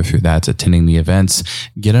donation, whether through that's attending the events.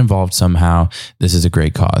 Get involved somehow. This is a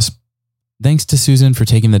great cause. Thanks to Susan for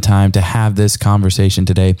taking the time to have this conversation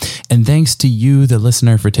today. And thanks to you, the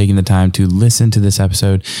listener, for taking the time to listen to this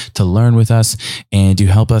episode, to learn with us, and to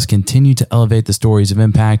help us continue to elevate the stories of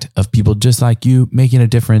impact of people just like you, making a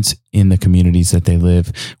difference in the communities that they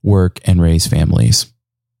live, work, and raise families.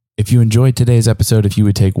 If you enjoyed today's episode, if you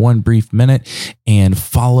would take one brief minute and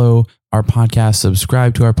follow our podcast,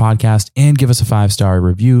 subscribe to our podcast, and give us a 5-star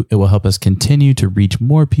review. It will help us continue to reach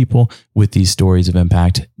more people with these stories of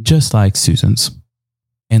impact, just like Susan's.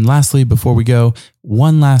 And lastly, before we go,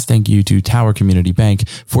 one last thank you to Tower Community Bank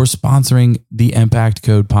for sponsoring the Impact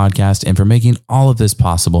Code podcast and for making all of this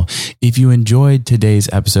possible. If you enjoyed today's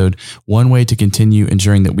episode, one way to continue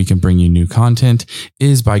ensuring that we can bring you new content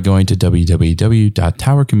is by going to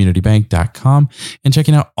www.towercommunitybank.com and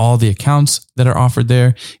checking out all the accounts that are offered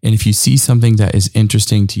there. And if you see something that is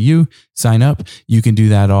interesting to you, sign up. You can do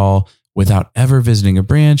that all without ever visiting a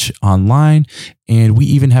branch online. And we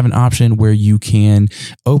even have an option where you can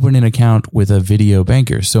open an account with a video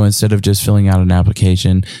banker. So instead of just filling out an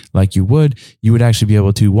application like you would actually be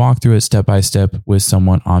able to walk through it step by step with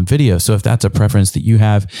someone on video. So if that's a preference that you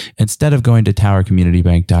have, instead of going to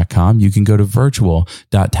towercommunitybank.com, you can go to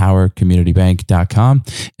virtual.towercommunitybank.com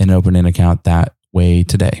and open an account that way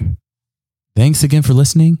today. Thanks again for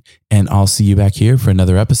listening, and I'll see you back here for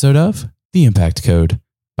another episode of The Impact Code.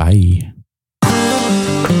 Bye.